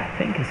that I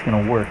think is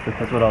going to work,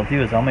 because what I'll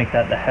do is I'll make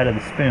that the head of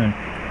the spoon,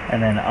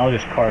 and then I'll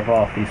just carve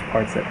off these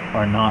parts that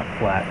are not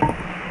flat,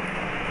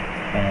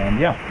 and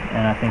yeah,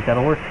 and I think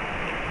that'll work.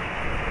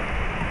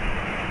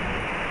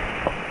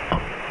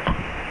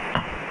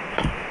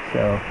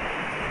 So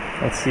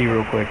let's see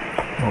real quick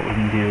what we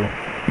can do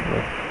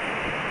with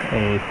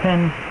a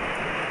pen.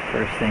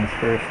 First things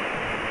first,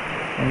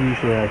 I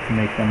usually like to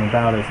make them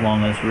about as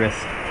long as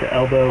wrist to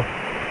elbow.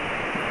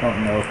 I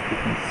don't know if you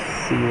can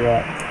see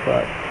that,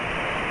 but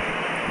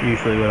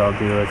usually what I'll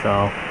do is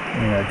I'll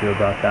do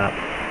about that.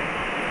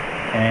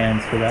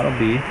 And so that'll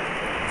be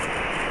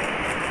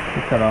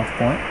the cutoff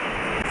point,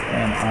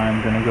 and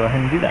I'm going to go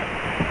ahead and do that.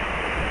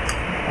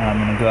 I'm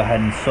going to go ahead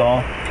and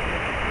saw.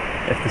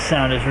 If the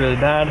sound is really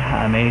bad,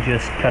 I may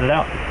just cut it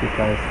out,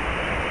 because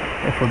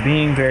if we're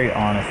being very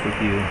honest with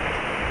you,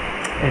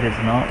 it is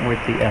not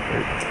worth the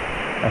effort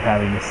of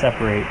having to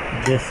separate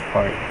this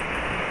part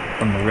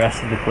from the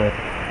rest of the clip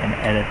and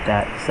edit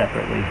that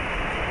separately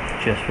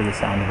just for the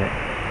sound of it.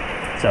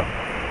 So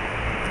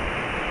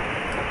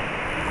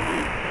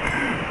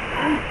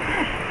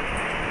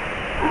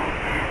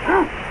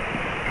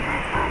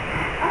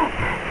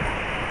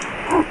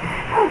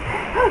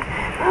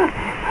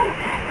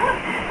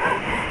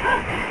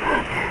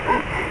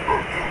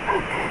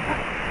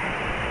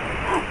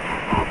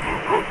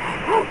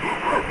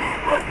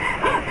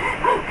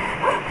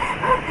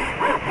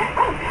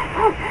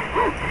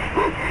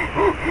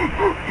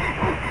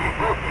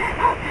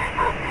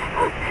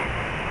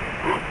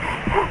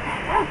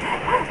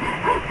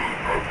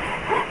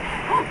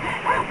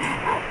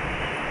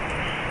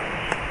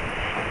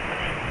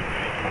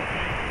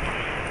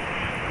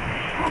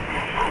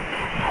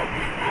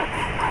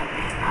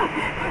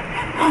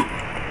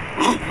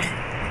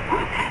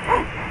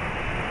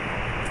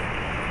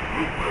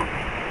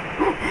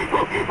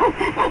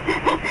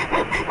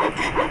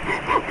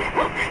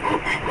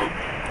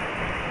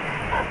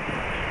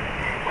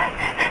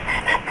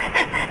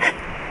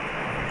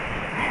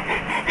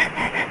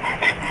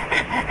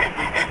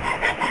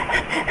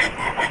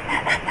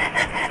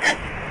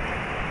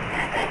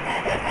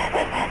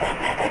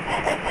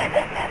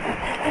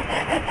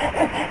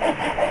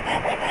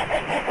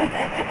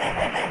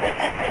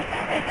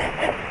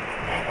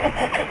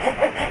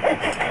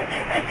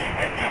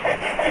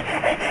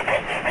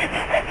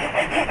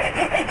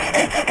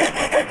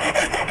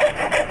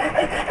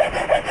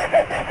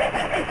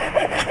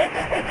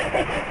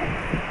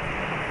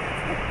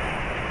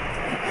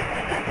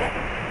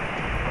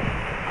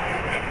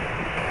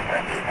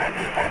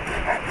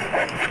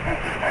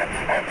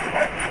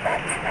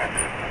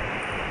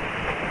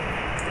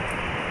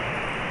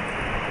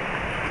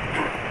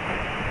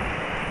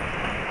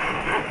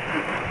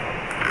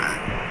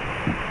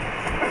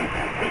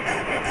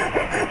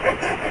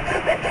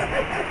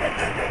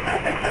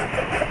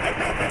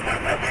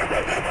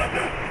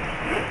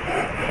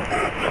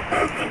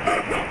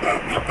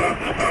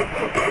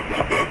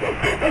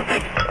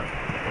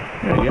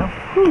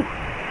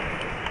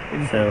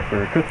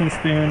for a cooking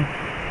spoon,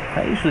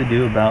 I usually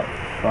do about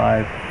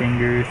 5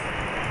 fingers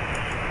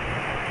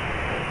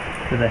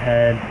to the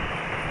head,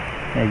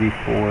 maybe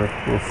 4,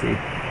 we'll see.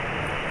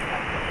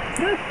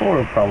 4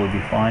 will probably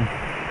be fine.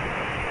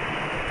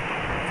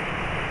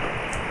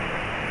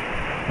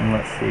 And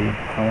let's see,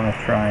 I want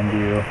to try and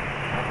do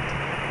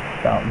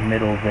about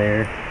middle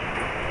there.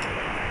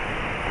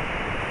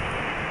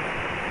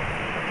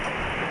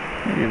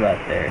 Maybe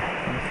about there.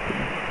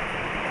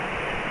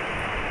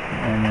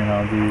 And then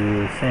I'll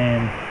do the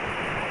same.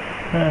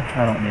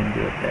 I don't need to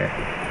do it there.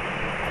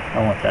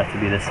 I want that to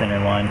be the center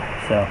line,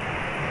 so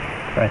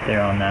right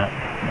there on that,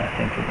 I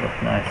think would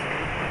look nice.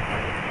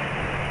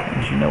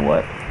 And you know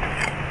what?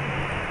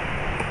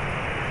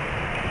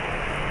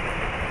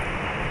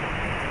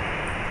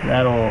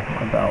 That'll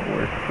about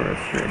work for a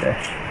straight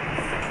edge.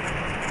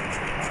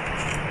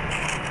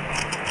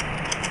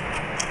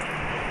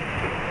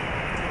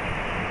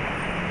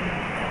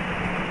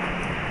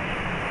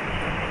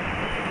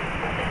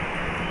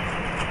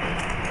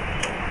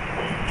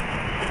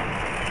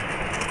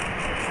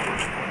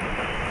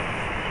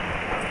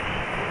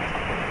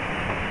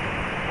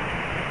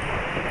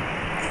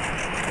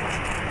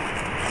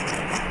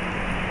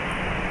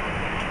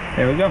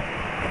 There we go.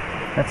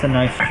 That's a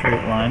nice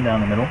straight line down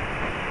the middle.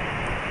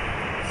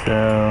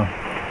 So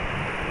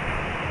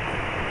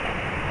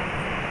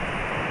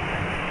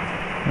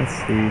let's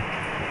see.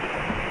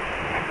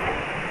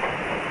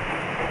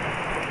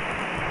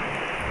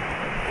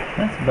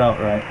 That's about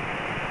right.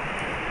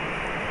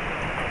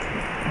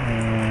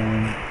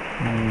 And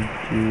we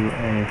do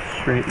a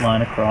straight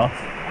line across.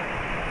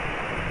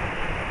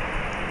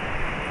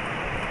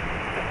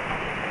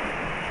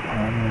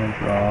 I'm going to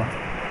draw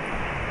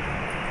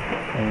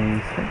a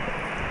circle.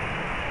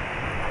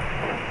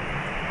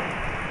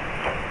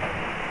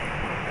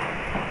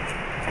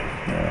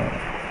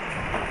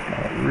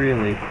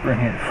 Really bring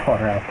it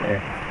far out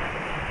there.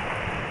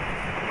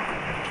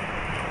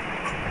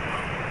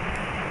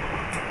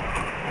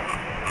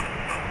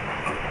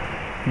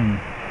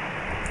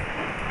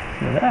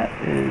 So that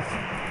is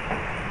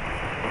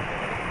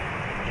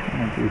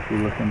kind of goofy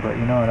looking, but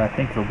you know what? I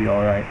think it'll be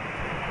all right.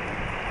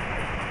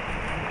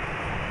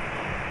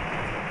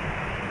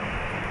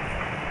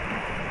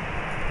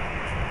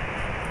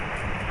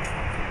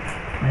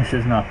 This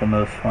is not the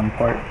most fun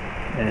part.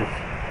 Is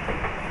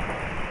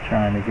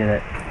trying to get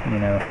it, you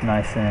know,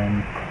 nice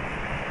and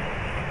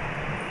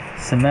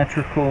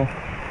symmetrical,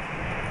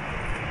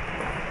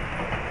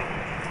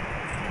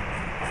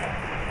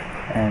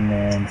 and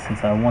then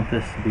since I want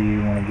this to be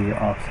one of the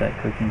offset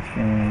cooking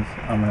spoons,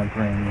 I'm going to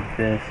bring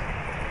this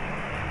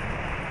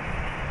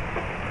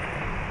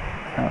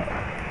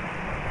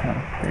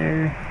out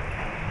there.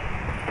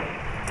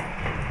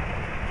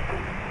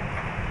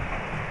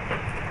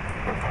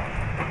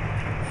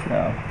 So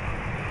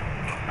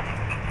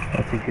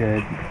that's a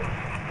good.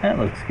 That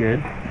looks good.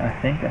 I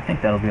think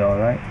that'll be all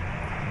right.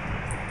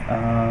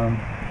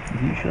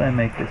 Usually I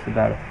make this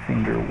about a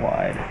finger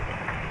wide.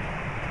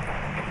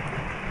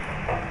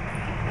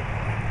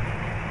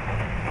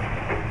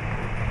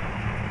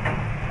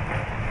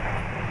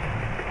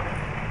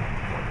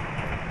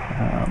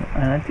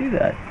 And I do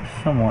that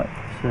somewhat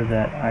so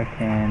that I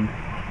can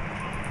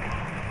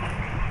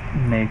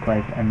make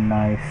like a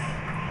nice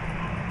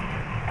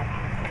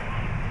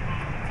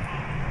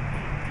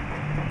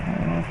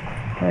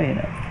you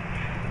know,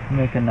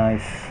 make a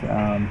nice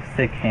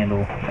thick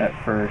handle at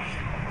first,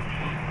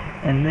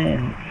 and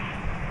then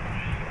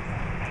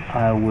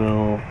I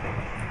will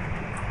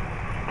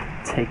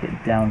take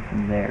it down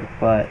from there.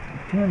 But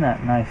doing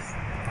that nice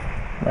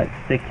like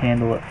thick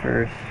handle at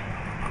first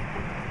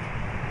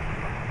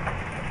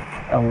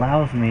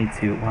allows me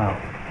to, wow,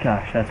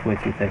 gosh, that's way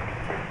too thick.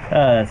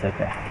 That's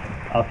okay,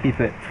 I'll keep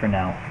it for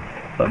now.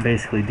 But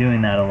basically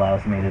doing that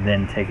allows me to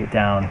then take it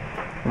down,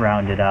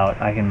 round it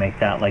out. I can make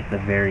that like the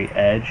very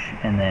edge,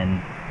 and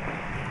then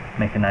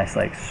make a nice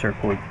like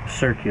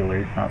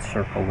circular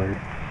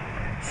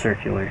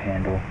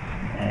handle,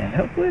 and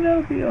hopefully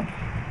that'll be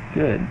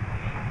good.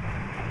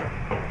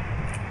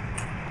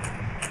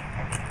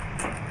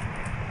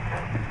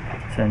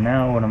 So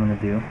now what I'm going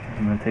to do,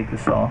 I'm going to take the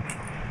saw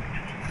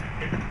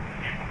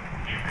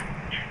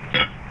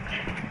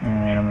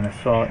and I'm going to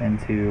saw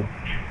into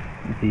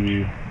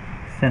the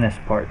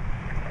thinnest part,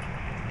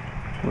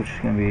 which is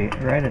going to be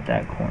right at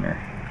that corner.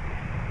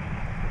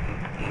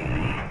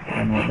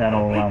 And what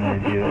that'll allow me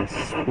to do is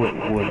split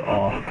wood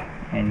off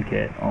and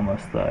get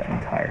almost the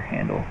entire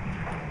handle.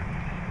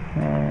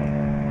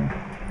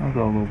 I'll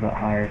go a little bit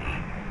higher.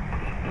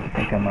 I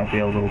think I might be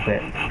a little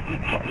bit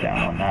far down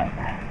on that.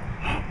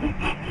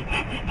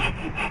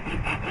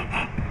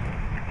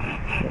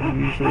 So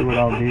usually what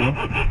I'll do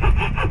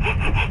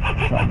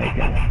is I'll make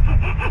a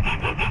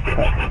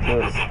cut that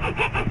goes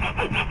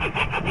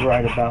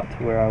right about to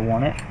where I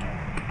want it,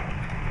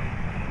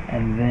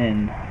 and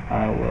then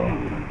I will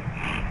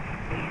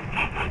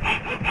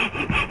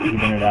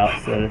even it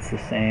out so that it's the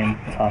same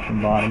top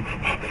and bottom.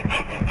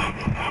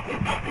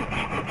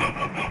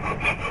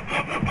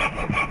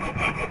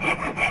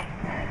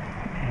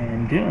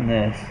 And doing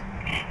this,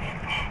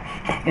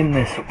 in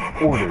this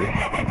order,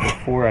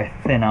 before I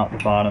thin out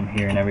the bottom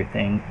here and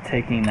everything,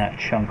 taking that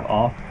chunk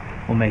off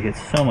will make it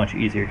so much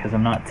easier because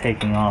I'm not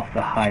taking off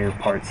the higher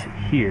parts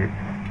here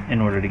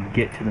in order to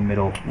get to the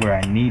middle where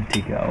I need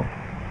to go.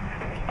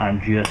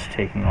 I'm just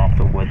taking off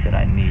the wood that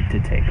I need to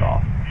take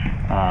off.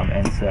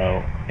 And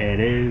so it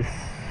is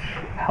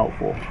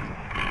helpful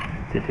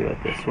to do it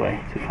this way,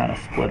 to kind of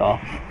split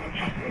off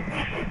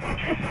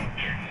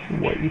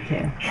what you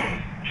can.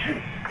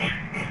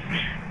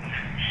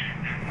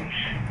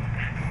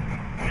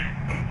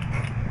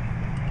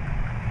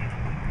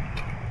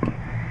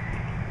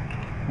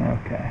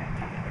 Okay,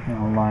 and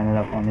I'll line it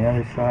up on the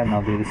other side and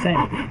I'll do the same.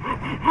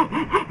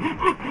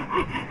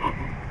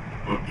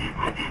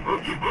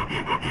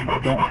 I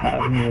don't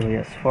have nearly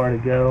as far to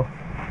go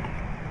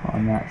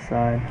on that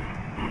side.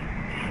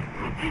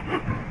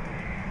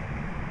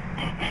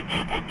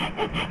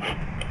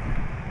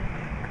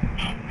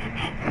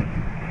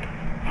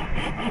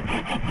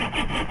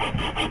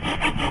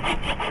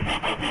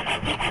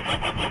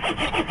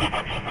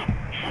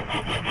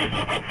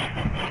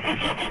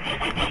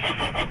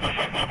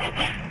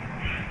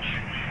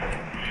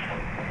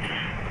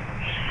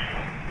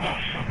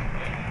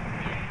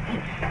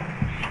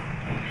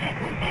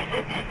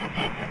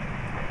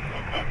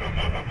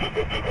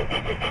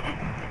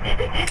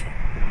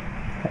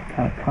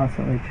 Kind of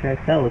constantly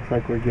check. That looks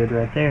like we're good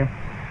right there.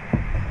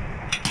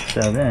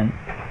 So then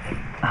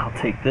I'll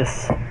take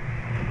this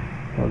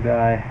little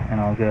guy and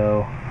I'll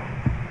go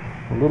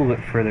a little bit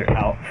further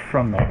out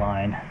from the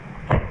line,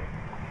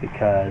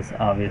 because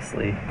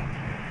obviously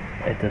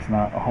it does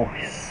not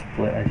always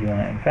split as you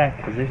want it. In fact,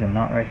 because there's a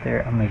knot right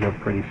there, I'm going to go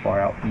pretty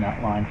far out from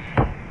that line.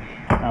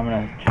 I'm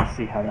going to just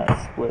see how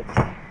that splits.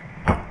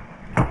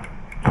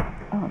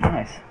 Oh,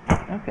 nice.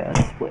 Okay,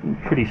 that's splitting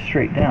pretty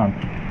straight down.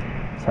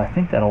 So I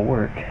think that'll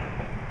work.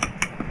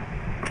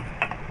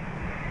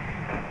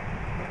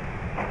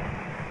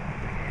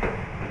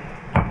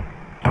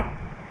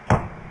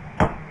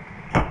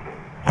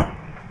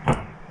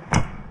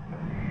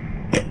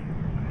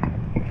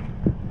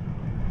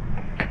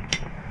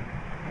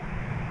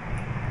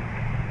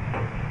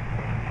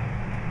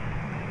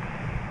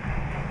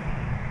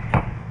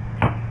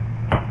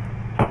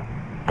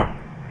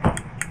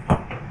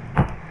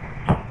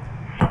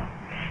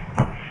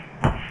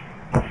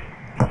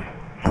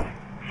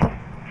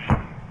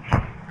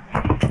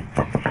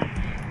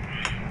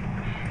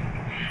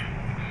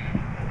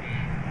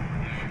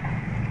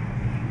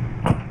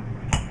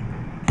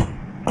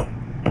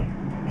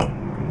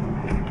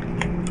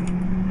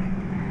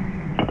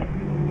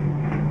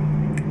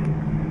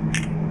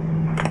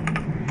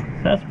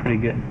 That's pretty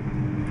good.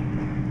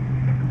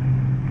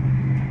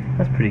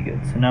 That's pretty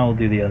good. So now we'll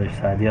do the other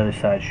side. The other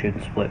side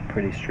should split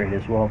pretty straight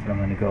as well, but I'm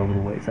going to go a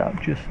little ways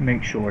out just to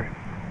make sure.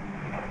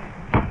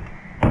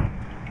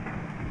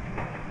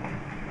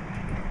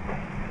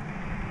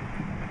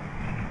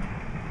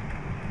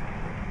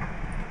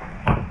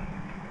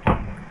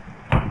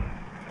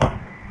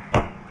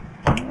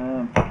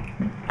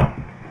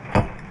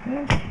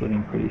 It's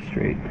splitting pretty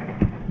straight.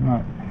 I'm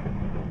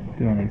not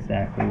doing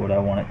exactly what I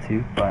want it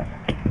to, but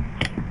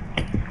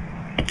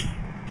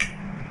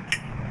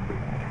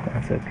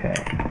that's okay.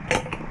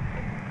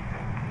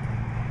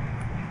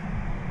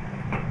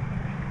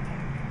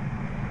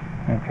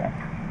 Okay.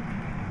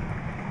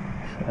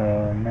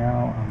 So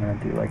now I'm going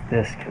to do like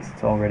this because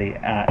it's already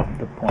at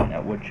the point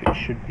at which it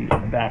should be in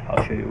the back.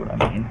 I'll show you what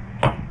I mean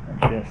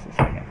in just a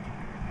second.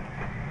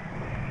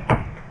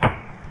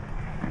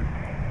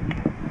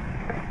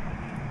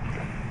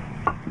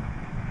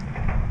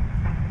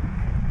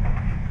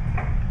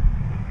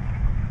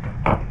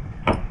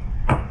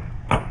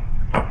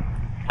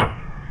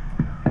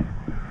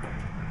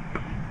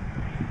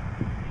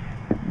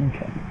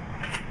 Okay.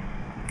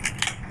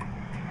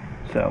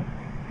 So,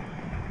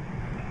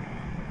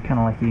 kind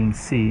of like you can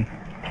see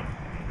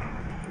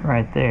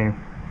right there,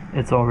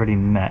 it's already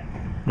met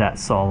that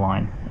saw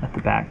line at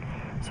the back.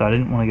 So I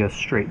didn't want to go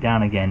straight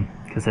down again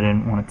because I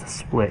didn't want it to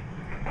split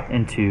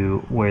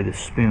into where the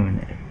spoon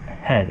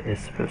head is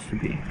supposed to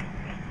be,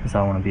 because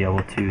I want to be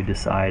able to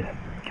decide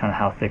kind of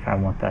how thick I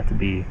want that to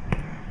be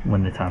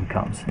when the time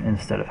comes,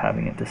 instead of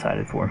having it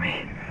decided for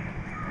me.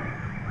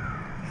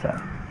 So,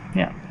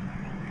 yeah.